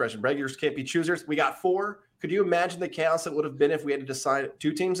 What's the expression? Regulars can't be choosers. We got 4. Could you imagine the chaos that would have been if we had to decide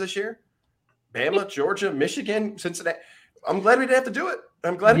 2 teams this year? Bama, Georgia, Michigan, Cincinnati. I'm glad we didn't have to do it.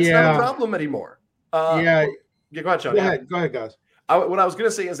 I'm glad it's not a problem anymore. Go ahead, Sean. Go ahead, guys. What I was going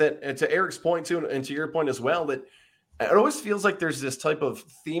to say is that, to Eric's point too, and to your point as well, that it always feels like there's this type of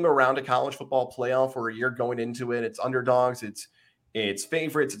theme around a college football playoff where you're going into it. It's underdogs, it's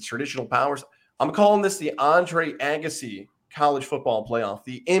favorites, it's traditional powers. I'm calling this the Andre Agassi college football playoff.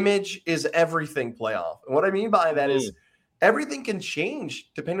 The image is everything playoff. And what I mean by that is everything can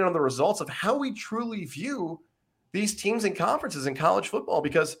change depending on the results of how we truly view these teams and conferences in college football.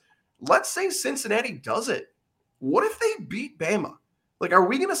 Because let's say Cincinnati does it. What if they beat Bama? Like, are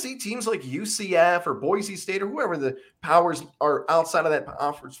we going to see teams like UCF or Boise State or whoever the powers are outside of that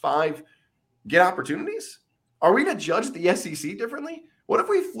Conference 5 get opportunities? Are we going to judge the SEC differently? What if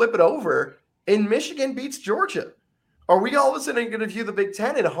we flip it over and Michigan beats Georgia? Are we all of a sudden going to view the Big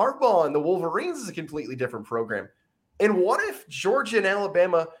Ten and Harbaugh and the Wolverines as a completely different program? And what if Georgia and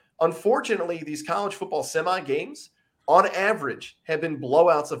Alabama, unfortunately, these college football semi-games, on average, have been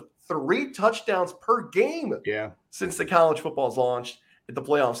blowouts of 3 touchdowns per game since the college football's launched at the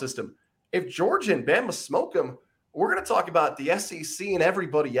playoff system? if Georgia and Bama smoke them, we're going to talk about the SEC and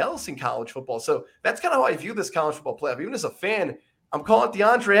everybody else in college football. So that's kind of how I view this college football playoff. Even as a fan, I'm calling it the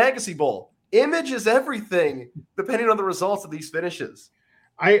Andre Agassi Bowl. Image is everything, depending on the results of these finishes.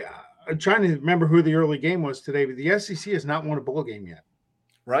 I'm trying to remember who the early game was today, but the SEC has not won a bowl game yet.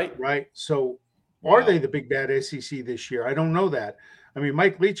 Right. So are they the big bad SEC this year? I don't know that. I mean,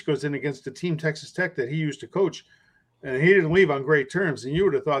 Mike Leach goes in against a team, Texas Tech, that he used to coach, and he didn't leave on great terms. And you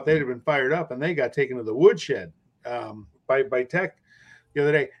would have thought they'd have been fired up, and they got taken to the woodshed by Tech the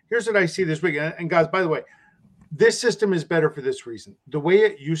other day. Here's what I see this week. And guys, by the way, this system is better for this reason. The way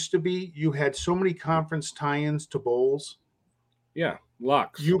it used to be, you had so many conference tie-ins to bowls. Yeah,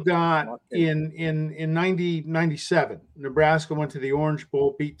 locks. You got in 97, Nebraska went to the Orange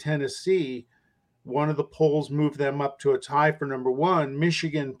Bowl, beat Tennessee. One of the polls moved them up to a tie for number one.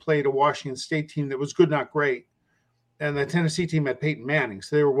 Michigan played a Washington State team that was good, not great. And the Tennessee team had Peyton Manning,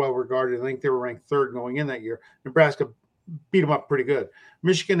 so they were well regarded. I think they were ranked third going in that year. Nebraska beat them up pretty good.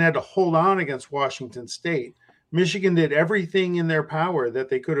 Michigan had to hold on against Washington State. Michigan did everything in their power that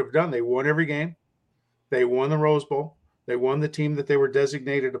they could have done. They won every game. They won the Rose Bowl. They won the team that they were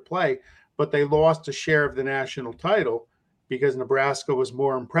designated to play, but they lost a share of the national title because Nebraska was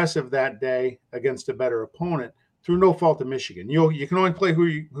more impressive that day against a better opponent through no fault of Michigan. You can only play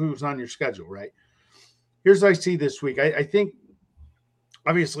who's on your schedule, right? Here's what I see this week. I think,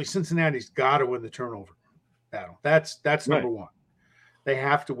 obviously, Cincinnati's got to win the turnover battle. That's number one. They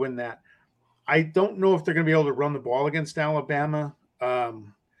have to win that. I don't know if they're going to be able to run the ball against Alabama.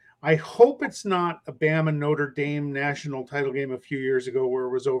 I hope it's not a Bama Notre Dame national title game a few years ago where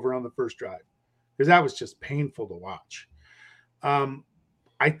it was over on the first drive, because that was just painful to watch.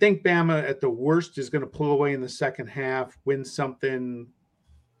 I think Bama at the worst is going to pull away in the second half, win something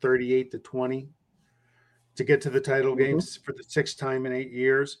 38-20 to get to the title games for the sixth time in 8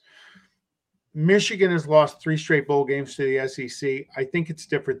 years. Michigan has lost 3 straight bowl games to the SEC. I think it's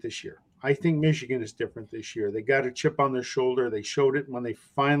different this year. I think Michigan is different this year. They got a chip on their shoulder. They showed it when they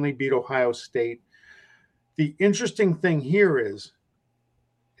finally beat Ohio State. The interesting thing here is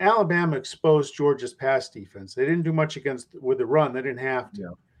Alabama exposed Georgia's pass defense. They didn't do much with the run. They didn't have to. Yeah.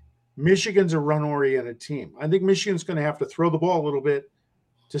 Michigan's a run-oriented team. I think Michigan's going to have to throw the ball a little bit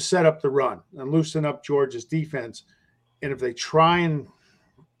to set up the run and loosen up Georgia's defense. And if they try and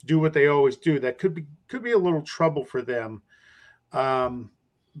do what they always do, that could be a little trouble for them.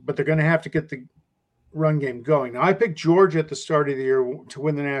 But they're going to have to get the run game going. Now, I picked Georgia at the start of the year to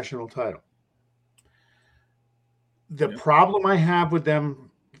win the national title. The problem I have with them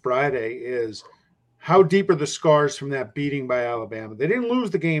Friday is how deep are the scars from that beating by Alabama? They didn't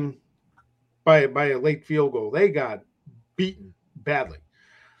lose the game by a late field goal. They got beaten badly.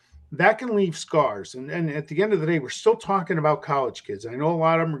 That can leave scars. And at the end of the day, we're still talking about college kids. I know a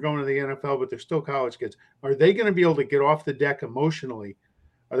lot of them are going to the NFL, but they're still college kids. Are they going to be able to get off the deck emotionally?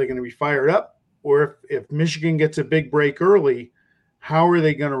 Are they going to be fired up? Or if Michigan gets a big break early, how are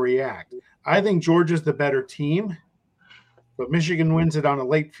they going to react? I think Georgia's the better team, but Michigan wins it on a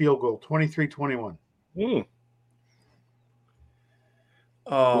late field goal, 23-21.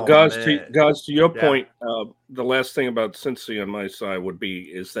 Oh, guys, to your point, the last thing about Cincy on my side would be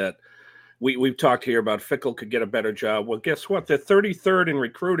is that we've talked here about Fickell could get a better job. Well, guess what? They're 33rd in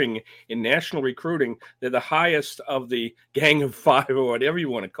recruiting, in national recruiting. They're the highest of the Gang of Five, or whatever you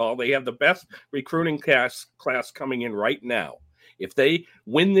want to call it. They have the best recruiting class coming in right now. If they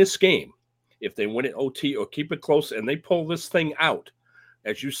win this game, if they win it OT or keep it close and they pull this thing out,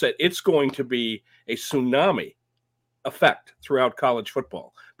 as you said, it's going to be a tsunami effect throughout college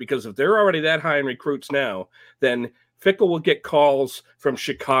football. Because if they're already that high in recruits now, then Fickell will get calls from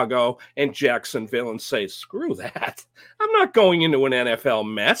Chicago and Jacksonville and say, screw that. I'm not going into an NFL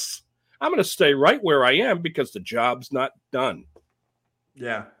mess. I'm going to stay right where I am because the job's not done.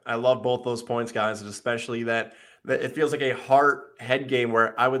 Yeah, I love both those points, guys, and especially that it feels like a heart-head game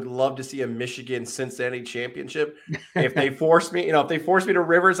where I would love to see a Michigan-Cincinnati championship. If they force me, to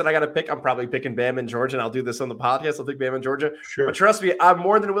Rivers and I got to pick, I'm probably picking Bama and Georgia, and I'll do this on the podcast. I'll pick Bama and Georgia. Sure. But trust me, I'm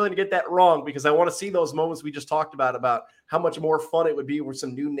more than willing to get that wrong because I want to see those moments we just talked about how much more fun it would be with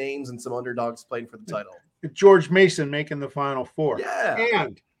some new names and some underdogs playing for the title. George Mason making the Final Four. Yeah.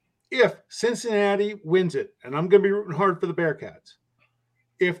 And if Cincinnati wins it, and I'm going to be rooting hard for the Bearcats,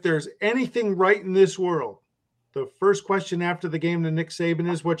 if there's anything right in this world, the first question after the game to Nick Saban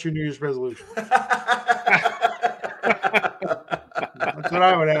is, what's your New Year's resolution? That's what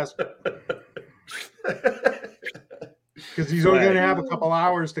I would ask. Because he's only going to have a couple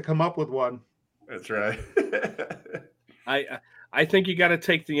hours to come up with one. That's right. I think you got to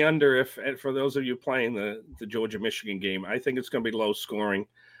take the under for those of you playing the Georgia-Michigan game. I think it's going to be low scoring.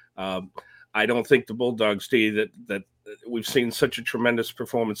 I don't think the Bulldogs, Steve, that we've seen such a tremendous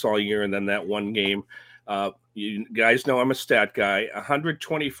performance all year, and then that one game. You guys know I'm a stat guy.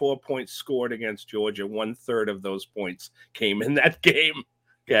 124 points scored against Georgia. 1/3 of those points came in that game.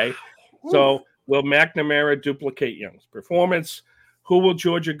 Okay, so will McNamara duplicate Young's performance? Who will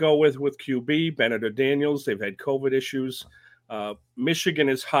Georgia go with QB? Bennett or Daniels? They've had COVID issues. Michigan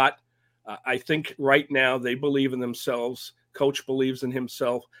is hot. I think right now they believe in themselves. Coach believes in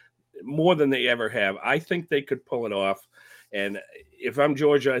himself more than they ever have. I think they could pull it off. And if I'm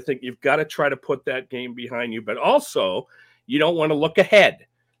Georgia, I think you've got to try to put that game behind you. But also, you don't want to look ahead.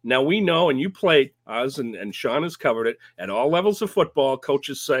 Now, we know, and you played, Oz, and Sean has covered it, at all levels of football,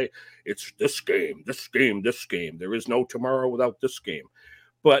 coaches say, it's this game, this game, this game. There is no tomorrow without this game.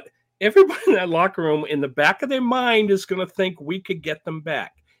 But everybody in that locker room, in the back of their mind, is going to think we could get them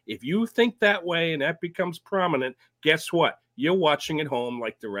back. If you think that way and that becomes prominent, guess what? You're watching at home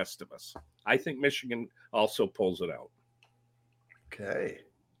like the rest of us. I think Michigan also pulls it out. Okay.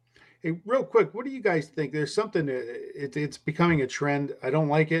 Hey, real quick, what do you guys think? There's something, it's becoming a trend. I don't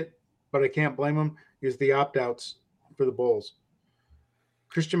like it, but I can't blame them, is the opt-outs for the Bulls.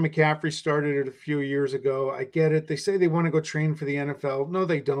 Christian McCaffrey started it a few years ago. I get it. They say they want to go train for the NFL. No,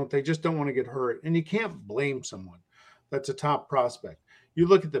 they don't. They just don't want to get hurt. And you can't blame someone that's a top prospect. You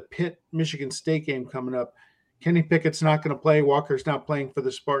look at the Pitt-Michigan State game coming up. Kenny Pickett's not going to play. Walker's not playing for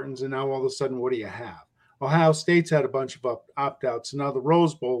the Spartans. And now all of a sudden, what do you have? Ohio State's had a bunch of opt-outs. And now the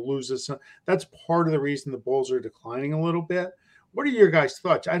Rose Bowl loses. That's part of the reason the Bulls are declining a little bit. What are your guys'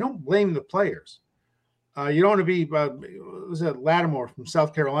 thoughts? I don't blame the players. You don't want to be, was that Lattimore from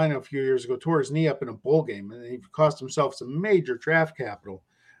South Carolina a few years ago tore his knee up in a bowl game, and he cost himself some major draft capital.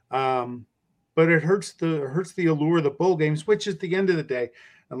 But it hurts the allure of the bowl games, which at the end of the day,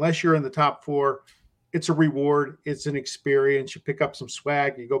 unless you're in the top four, it's a reward. It's an experience. You pick up some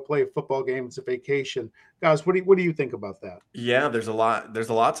swag. You go play a football game. It's a vacation. Guys, what do you think about that? Yeah, there's a lot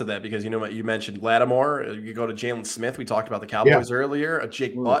to that because, you know what, you mentioned Lattimore. You go to Jalen Smith. We talked about the Cowboys earlier. A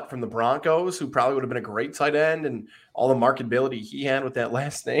Jake Butt from the Broncos, who probably would have been a great tight end, and all the marketability he had with that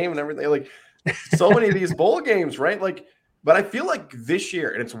last name and everything. Like, so many of these bowl games, right? Like, but I feel like this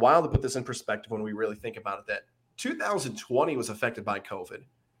year, and it's wild to put this in perspective when we really think about it, that 2020 was affected by COVID.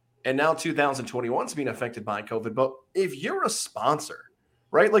 And now 2021 is being affected by COVID. But if you're a sponsor,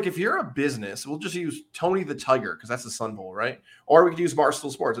 right? Like if you're a business, we'll just use Tony the Tiger because that's the Sun Bowl, right? Or we could use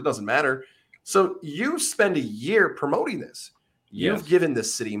Barstool Sports. It doesn't matter. So you spend a year promoting this. You've given the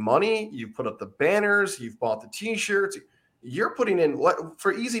city money. You've put up the banners. You've bought the T-shirts. You're putting in,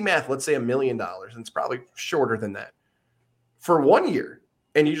 for easy math, let's say $1 million. And it's probably shorter than that. For 1 year,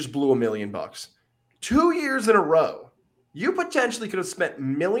 and you just blew $1 million. 2 years in a row, you potentially could have spent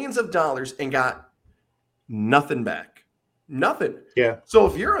millions of dollars and got nothing back. Nothing. Yeah. So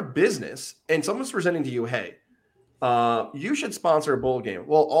if you're a business and someone's presenting to you, hey, you should sponsor a bowl game.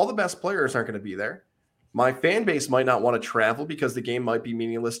 Well, all the best players aren't going to be there. My fan base might not want to travel because the game might be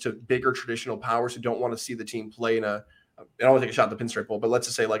meaningless to bigger traditional powers who don't want to see the team play in a I don't want to take a shot at the Pinstripe Bowl, but let's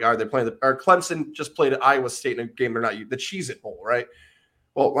just say, like, they're playing Clemson just played at Iowa State in a game they're not the Cheez-It Bowl, right?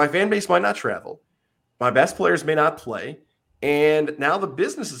 Well, my fan base might not travel. My best players may not play, and now the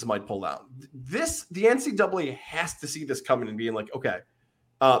businesses might pull out. The NCAA has to see this coming and being like, okay,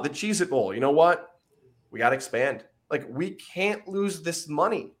 the Cheez-It Bowl, you know what? We got to expand. Like, we can't lose this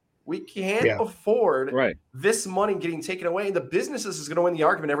money. We can't afford this money getting taken away. And the businesses is going to win the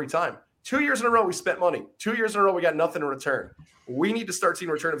argument every time. 2 years in a row, we spent money. 2 years in a row, we got nothing in return. We need to start seeing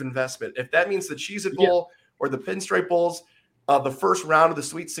return of investment. If that means the Cheez-It Bowl or the Pinstripe Bowls, the first round of the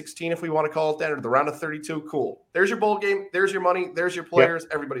Sweet 16, if we want to call it that, or the round of 32, cool. There's your bowl game. There's your money. There's your players.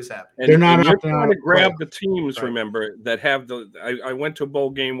 Everybody's happy. And you're trying to grab the teams, remember, that have I went to a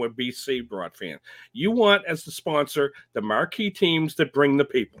bowl game where BC brought fans. You want, as the sponsor, the marquee teams that bring the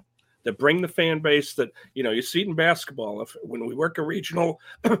people, that bring the fan base that, you see it in basketball. When we work a regional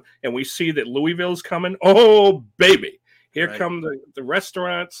and we see that Louisville's coming, oh, baby. Here come the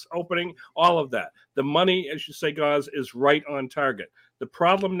restaurants opening, all of that. The money, as you say, guys, is right on target. The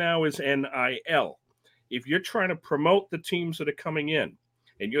problem now is NIL. If you're trying to promote the teams that are coming in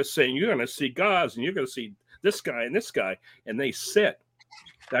and you're saying you're going to see guys and you're going to see this guy, and they sit,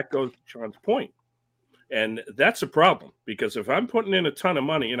 that goes to Sean's point. And that's a problem because if I'm putting in a ton of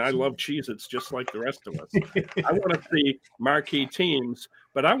money and I love Cheez-Its just like the rest of us, I want to see marquee teams,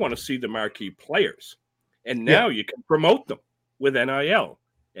 but I want to see the marquee players. And now you can promote them with NIL.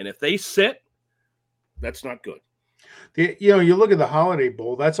 And if they sit, that's not good. You look at the Holiday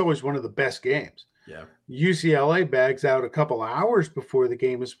Bowl, that's always one of the best games. Yeah. UCLA bags out a couple of hours before the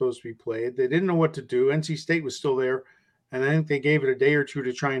game is supposed to be played. They didn't know what to do. NC State was still there And I think they gave it a day or two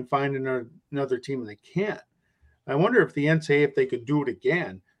to try and find another team, and they can't. I wonder if the NCAA, if they could do it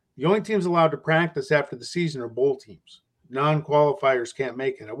again. The only teams allowed to practice after the season are bowl teams. Non-qualifiers can't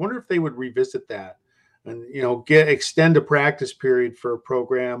make it. I wonder if they would revisit that and, extend a practice period for a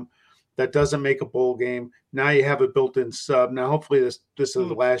program that doesn't make a bowl game. Now you have a built-in sub. Now, hopefully this is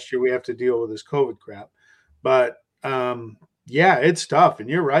the last year we have to deal with this COVID crap. But, yeah, it's tough. And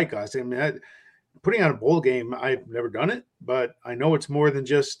you're right, guys. I mean, putting on a bowl game, I've never done it, but I know it's more than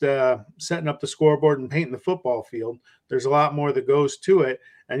just setting up the scoreboard and painting the football field. There's a lot more that goes to it.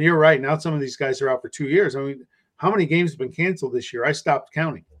 And you're right. Now some of these guys are out for 2 years. I mean, how many games have been canceled this year? I stopped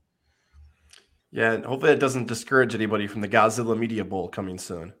counting. Yeah, and hopefully that doesn't discourage anybody from the Godzilla Media Bowl coming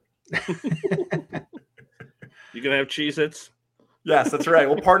soon. You gonna have Cheez-Its? Yes, that's right.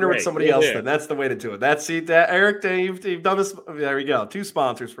 We'll partner with somebody else then. That's the way to do it. Eric, you've done this. There we go. 2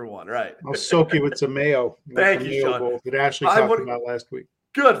 sponsors for 1, right? I'll soak you with some mayo. Thank you, Sean. That Ashley talked about last week.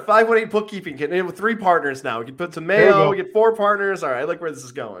 Good. 518 bookkeeping. Getting in with 3 partners now. We can put some mayo. We get 4 partners. All right. I like where this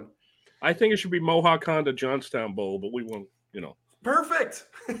is going. I think it should be Mohawk Honda Johnstown Bowl, but we won't, Perfect.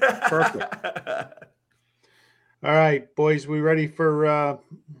 Perfect. All right, boys. We ready for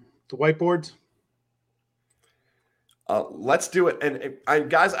the whiteboards? Let's do it. And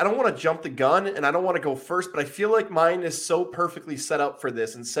guys, I don't want to jump the gun and I don't want to go first, but I feel like mine is so perfectly set up for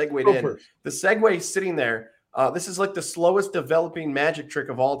this and segued in. First. The segue sitting there. This is like the slowest developing magic trick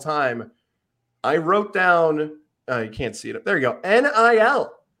of all time. I wrote down, you can't see it. There you go.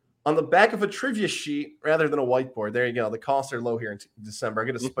 NIL on the back of a trivia sheet rather than a whiteboard. There you go. The costs are low here in December. I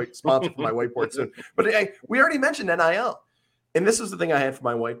get a sponsor for my whiteboard soon. But hey, we already mentioned NIL. And this was the thing I had for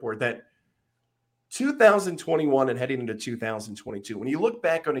my whiteboard, that 2021 and heading into 2022, when you look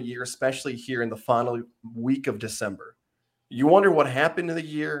back on a year, especially here in the final week of December, you wonder what happened in the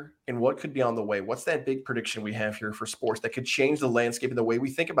year and what could be on the way. What's that big prediction we have here for sports that could change the landscape and the way we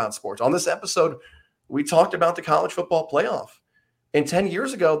think about sports? On this episode, we talked about the college football playoff. And 10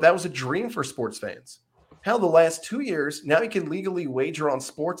 years ago, that was a dream for sports fans. Hell, the last 2 years, now you can legally wager on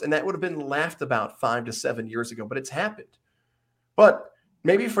sports, and that would have been laughed about 5 to 7 years ago, but it's happened. But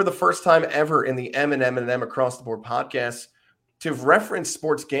maybe for the first time ever in the M&M Across the Board podcast, to have referenced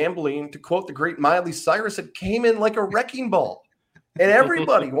sports gambling, to quote the great Miley Cyrus, it came in like a wrecking ball. And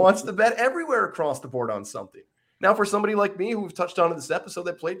everybody wants to bet everywhere across the board on something. Now, for somebody like me, who we've touched on in this episode,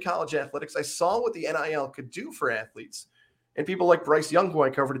 that played college athletics, I saw what the NIL could do for athletes. And people like Bryce Young, who I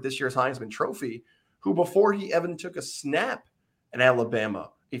covered at this year's Heisman Trophy, who before he even took a snap at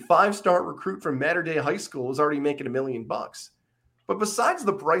Alabama, a 5-star recruit from Mater Dei High School, was already making $1 million. But besides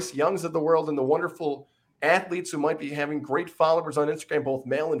the Bryce Youngs of the world and the wonderful athletes who might be having great followers on Instagram, both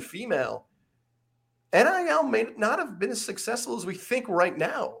male and female, NIL may not have been as successful as we think right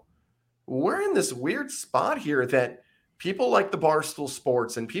now. We're in this weird spot here that people like the Barstool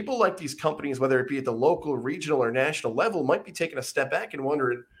Sports and people like these companies, whether it be at the local, regional, or national level, might be taking a step back and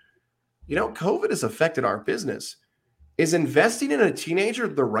wondering, COVID has affected our business. Is investing in a teenager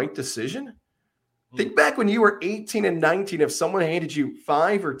the right decision? Think back when you were 18 and 19, if someone handed you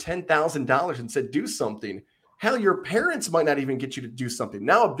 $5,000 or $10,000 and said, do something, hell, your parents might not even get you to do something.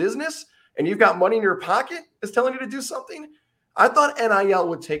 Now a business and you've got money in your pocket is telling you to do something. I thought NIL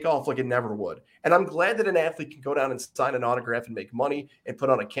would take off like it never would. And I'm glad that an athlete can go down and sign an autograph and make money and put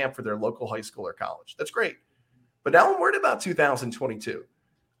on a camp for their local high school or college. That's great. But now I'm worried about 2022.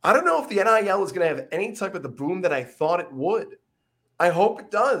 I don't know if the NIL is going to have any type of the boom that I thought it would. I hope it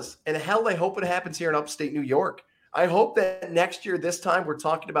does. And hell, I hope it happens here in upstate New York. I hope that next year, this time, we're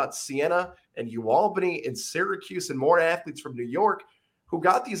talking about Siena and UAlbany and Syracuse and more athletes from New York who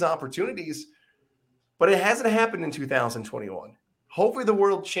got these opportunities, but it hasn't happened in 2021. Hopefully the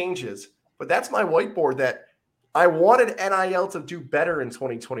world changes, but that's my whiteboard, that I wanted NIL to do better in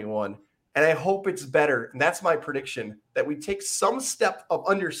 2021, and I hope it's better. And that's my prediction, that we take some step of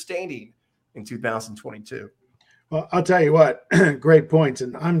understanding in 2022. Well, I'll tell you what, great points.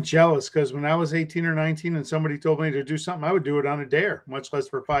 And I'm jealous because when I was 18 or 19 and somebody told me to do something, I would do it on a dare, much less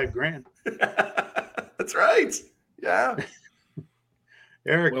for $5,000. That's right. Yeah.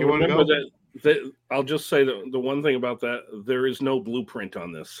 Eric, you want to go? I'll just say the one thing about that, there is no blueprint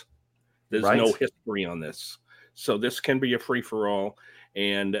on this. There's no history on this. So this can be a free-for-all.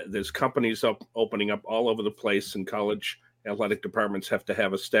 And there's companies opening up all over the place, and college athletic departments have to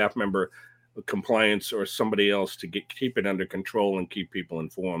have a staff member, compliance, or somebody else to keep it under control and keep people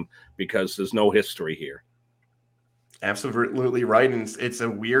informed, because there's no history here. Absolutely right. And it's a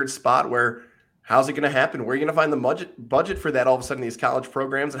weird spot where, how's it going to happen? Where are you going to find the budget for that all of a sudden, these college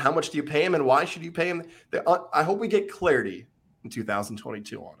programs, and how much do you pay them, and why should you pay them? I hope we get clarity in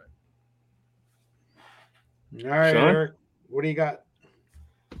 2022 on it. All right, Sean? Eric. What do you got?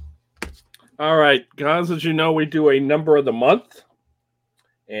 All right, guys, as you know, we do a number of the month.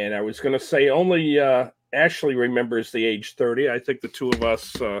 And I was going to say only Ashley remembers the age 30. I think the two of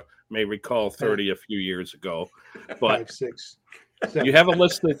us may recall 30 a few years ago. But 5, 6, 7. You have a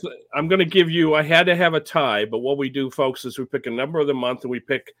list of, I'm going to give you, I had to have a tie, but what we do, folks, is we pick a number of the month and we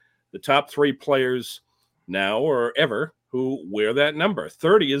pick the top 3 players now or ever who wear that number.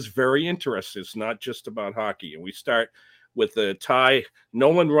 30 is very interesting. It's not just about hockey. And we start with the tie,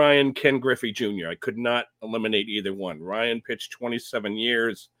 Nolan Ryan, Ken Griffey Jr. I could not eliminate either one. Ryan pitched 27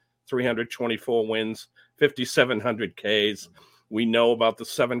 years, 324 wins, 5,700 Ks. We know about the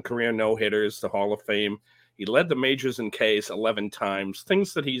 7 career no-hitters, the Hall of Fame. He led the majors in Ks 11 times,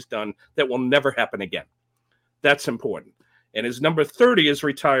 things that he's done that will never happen again. That's important. And his number 30 is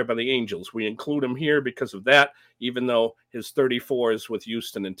retired by the Angels. We include him here because of that, even though his 34 is with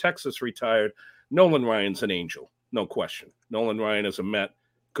Houston and Texas retired. Nolan Ryan's an Angel, no question. Nolan Ryan is a Met,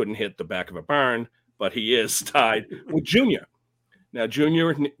 couldn't hit the back of a barn, but he is tied with Junior. Now,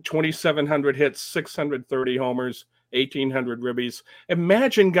 Junior, 2,700 hits, 630 homers, 1,800 ribbies.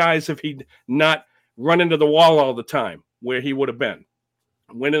 Imagine, guys, if he'd not run into the wall all the time, where he would have been.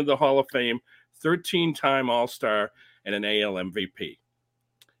 Went into the Hall of Fame, 13-time All-Star, and an AL MVP.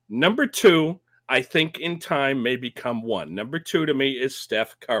 Number 2, I think in time may become 1. Number 2 to me is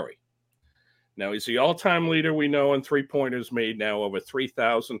Steph Curry. Now, he's the all-time leader we know in three-pointers made now, over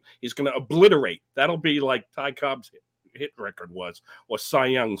 3,000. He's going to obliterate. That'll be like Ty Cobb's hit record was, or Cy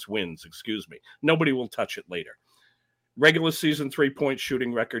Young's wins, excuse me. Nobody will touch it later. Regular season three-point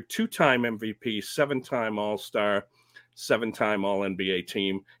shooting record, 2-time MVP, 7-time All-Star, 7-time All-NBA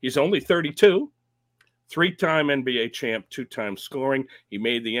team. He's only 32, 3-time NBA champ, 2-time scoring. He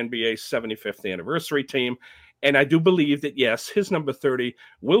made the NBA's 75th anniversary team. And I do believe that, yes, his number 30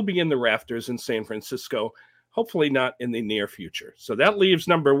 will be in the rafters in San Francisco, hopefully not in the near future. So that leaves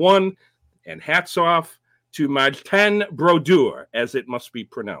number 1, and hats off to Martin Brodeur, as it must be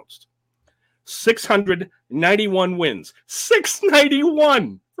pronounced. 691 wins.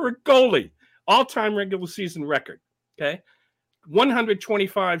 691 for a goalie. All-time regular season record. Okay?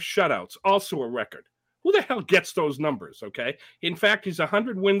 125 shutouts, also a record. Who the hell gets those numbers, okay? In fact, he's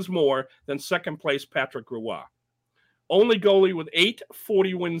 100 wins more than second-place Patrick Roy. Only goalie with 8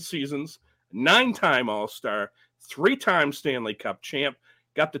 40-win seasons, 9-time All-Star, 3-time Stanley Cup champ,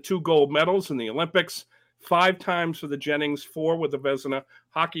 got the 2 gold medals in the Olympics, 5 times for the Jennings, 4 with the Vezina,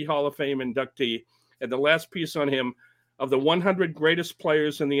 Hockey Hall of Fame inductee. And the last piece on him, of the 100 greatest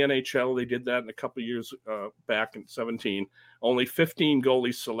players in the NHL, they did that in a couple of years back in 17, only 15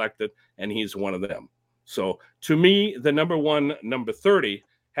 goalies selected, and he's one of them. So to me, the number 1, number 30,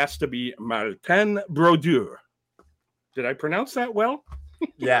 has to be Martin Brodeur. Did I pronounce that well?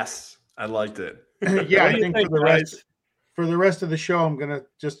 Yes, I liked it. Yeah, I think for the rest of the show, I'm gonna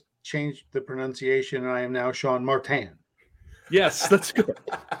just change the pronunciation. I am now Sean Martin. Yes, that's good.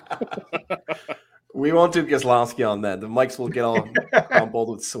 We won't do Goslanski on that. The mics will get all bold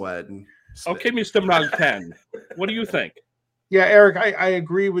with sweat. And okay, Mr. Martin, what do you think? Yeah, Eric, I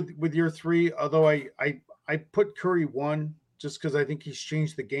agree with your 3, although I put Curry 1 just because I think he's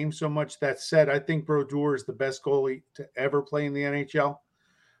changed the game so much. That said, I think Brodeur is the best goalie to ever play in the NHL.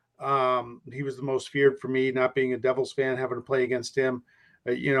 He was the most feared for me, not being a Devils fan, having to play against him.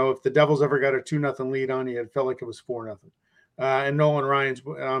 If the Devils ever got a 2-0 lead on you, it felt like it was 4-0. And Nolan Ryan's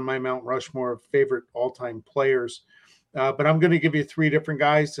on my Mount Rushmore of favorite all-time players. But I'm going to give you 3 different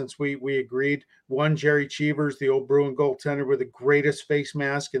guys since we agreed. 1, Jerry Cheevers, the old Bruin goaltender with the greatest face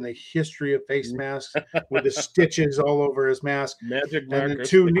mask in the history of face masks, with the stitches all over his mask. Magic and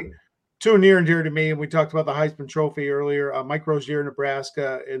markers. then two near and dear to me, and we talked about the Heisman Trophy earlier. Mike Rozier,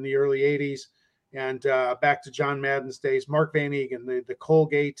 Nebraska in the early 80s, and back to John Madden's days. Mark Van Eegen, the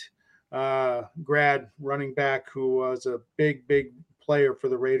Colgate grad running back who was a big player for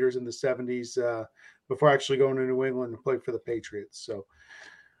the Raiders in the 70s before actually going to New England to play for the Patriots. So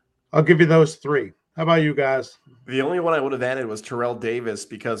I'll give you those 3. How about you guys? The only one I would have added was Terrell Davis,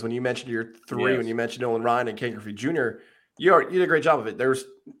 because when you mentioned your 3, when you mentioned Nolan Ryan and Ken Griffey Jr., you did a great job of it. There's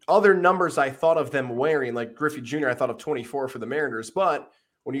other numbers I thought of them wearing, like Griffey Jr., I thought of 24 for the Mariners. But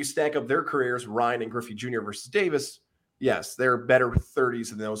when you stack up their careers, Ryan and Griffey Jr. versus Davis, yes, they're better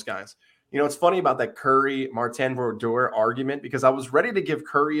 30s than those guys. It's funny about that Curry, Martin Brodeur argument, because I was ready to give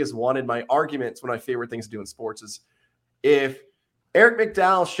Curry as 1 in my arguments. One of my favorite things to do in sports is if Eric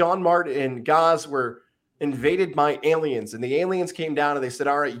McDowell, Sean Martin, and Gaz were invaded by aliens, and the aliens came down and they said,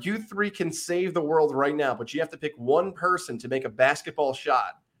 all right, you 3 can save the world right now, but you have to pick 1 person to make a basketball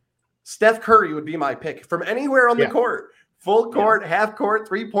shot. Steph Curry would be my pick from anywhere on the court. Full court, half court,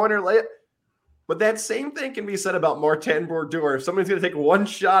 3-pointer, layup. But that same thing can be said about Martin Brodeur. If somebody's going to take one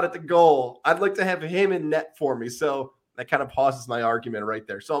shot at the goal, I'd like to have him in net for me. So that kind of pauses my argument right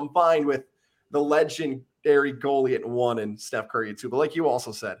there. So I'm fine with the legendary goalie at 1 and Steph Curry at 2. But like you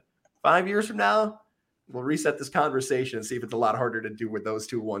also said, 5 years from now, we'll reset this conversation and see if it's a lot harder to do with those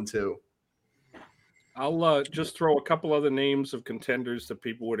 2, 1, 2. I'll just throw a couple other names of contenders that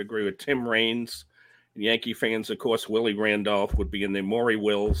people would agree with. Tim Raines. Yankee fans, of course, Willie Randolph would be in there. Maury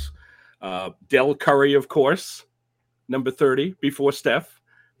Wills. Del Curry, of course, number 30, before Steph.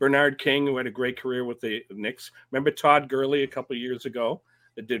 Bernard King, who had a great career with the Knicks. Remember Todd Gurley a couple of years ago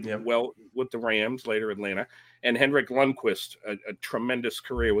that did well with the Rams, later Atlanta. And Henrik Lundqvist, a tremendous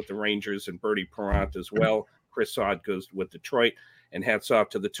career with the Rangers, and Bertie Parent as well. Chris Odd goes with Detroit. And hats off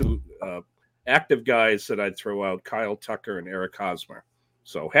to the 2 active guys that I'd throw out, Kyle Tucker and Eric Hosmer.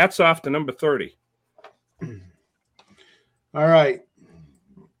 So hats off to number 30. All right.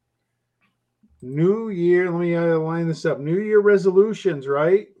 New Year. Let me line this up. New Year resolutions,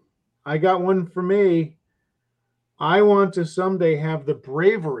 right? I got one for me. I want to someday have the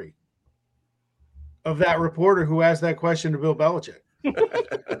bravery of that reporter who asked that question to Bill Belichick.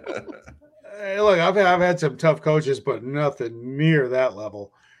 Hey, look, I've had some tough coaches, but nothing near that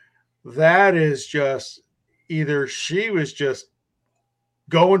level. That is just either she was just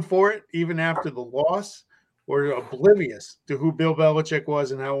going for it even after the loss, or oblivious to who Bill Belichick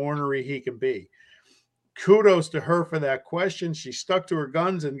was and how ornery he can be. Kudos to her for that question. She stuck to her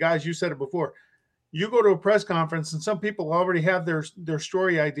guns. And guys, you said it before. You go to a press conference and some people already have their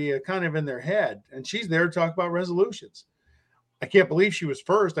story idea kind of in their head, and she's there to talk about resolutions. I can't believe she was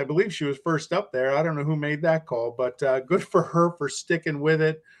first. I believe she was first up there. I don't know who made that call, but good for her for sticking with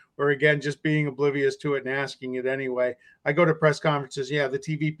it, or again, just being oblivious to it and asking it anyway. I go to press conferences. Yeah, the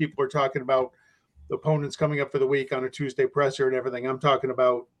TV people are talking about the opponents coming up for the week on a Tuesday presser and everything. I'm talking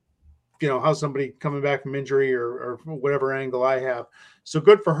about, how somebody coming back from injury or whatever angle I have. So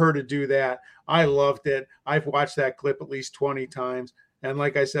good for her to do that. I loved it. I've watched that clip at least 20 times. And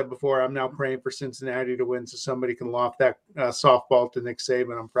like I said before, I'm now praying for Cincinnati to win so somebody can loft that softball to Nick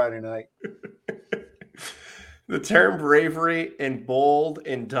Saban on Friday night. The term bravery and bold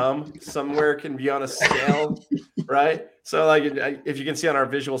and dumb somewhere can be on a scale, right? So like, if you can see on our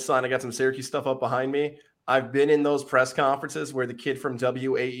visual sign, I got some Syracuse stuff up behind me. I've been in those press conferences where the kid from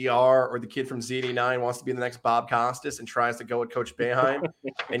WAER or the kid from Z89 wants to be the next Bob Costas and tries to go at Coach Boeheim.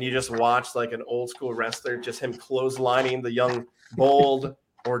 And you just watch like an old school wrestler, just him clotheslining the young bold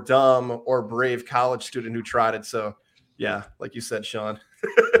or dumb or brave college student who tried it. So yeah, like you said, Sean,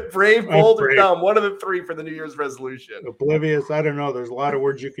 brave, bold, or dumb, one of the 3 for the New Year's resolution. Oblivious. I don't know. There's a lot of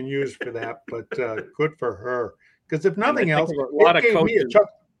words you can use for that, but good for her. Because if nothing else, a lot of coaches.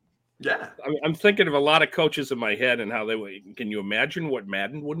 Yeah, I'm thinking of a lot of coaches in my head and how they would. Can you imagine what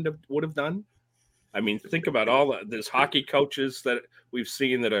Madden would have done? I mean, think about all there's hockey coaches that we've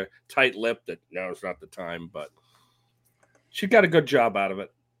seen that are tight-lipped. That no, it's not the time, but she got a good job out of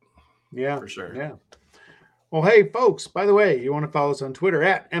it. Yeah, for sure. Yeah. Well, hey, folks, by the way, you want to follow us on Twitter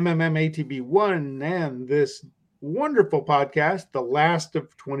at MMMATB1, and this wonderful podcast, The Last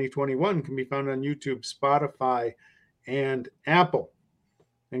of 2021, can be found on YouTube, Spotify, and Apple.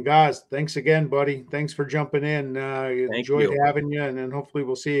 And guys, thanks again, buddy. Thanks for jumping in. Enjoyed having you, and then hopefully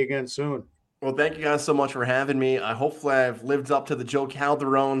we'll see you again soon. Well, thank you guys so much for having me. Hopefully I've lived up to the Joe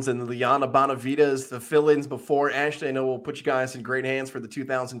Calderones and the Liana Bonavitas, the fill-ins before. Ashley, I know we'll put you guys in great hands for the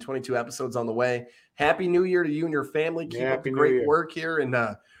 2022 episodes on the way. Happy New Year to you and your family. Keep up the great work here, and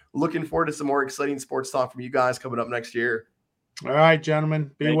looking forward to some more exciting sports talk from you guys coming up next year. All right,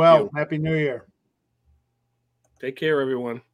 gentlemen. Be well. Happy New Year. Take care, everyone.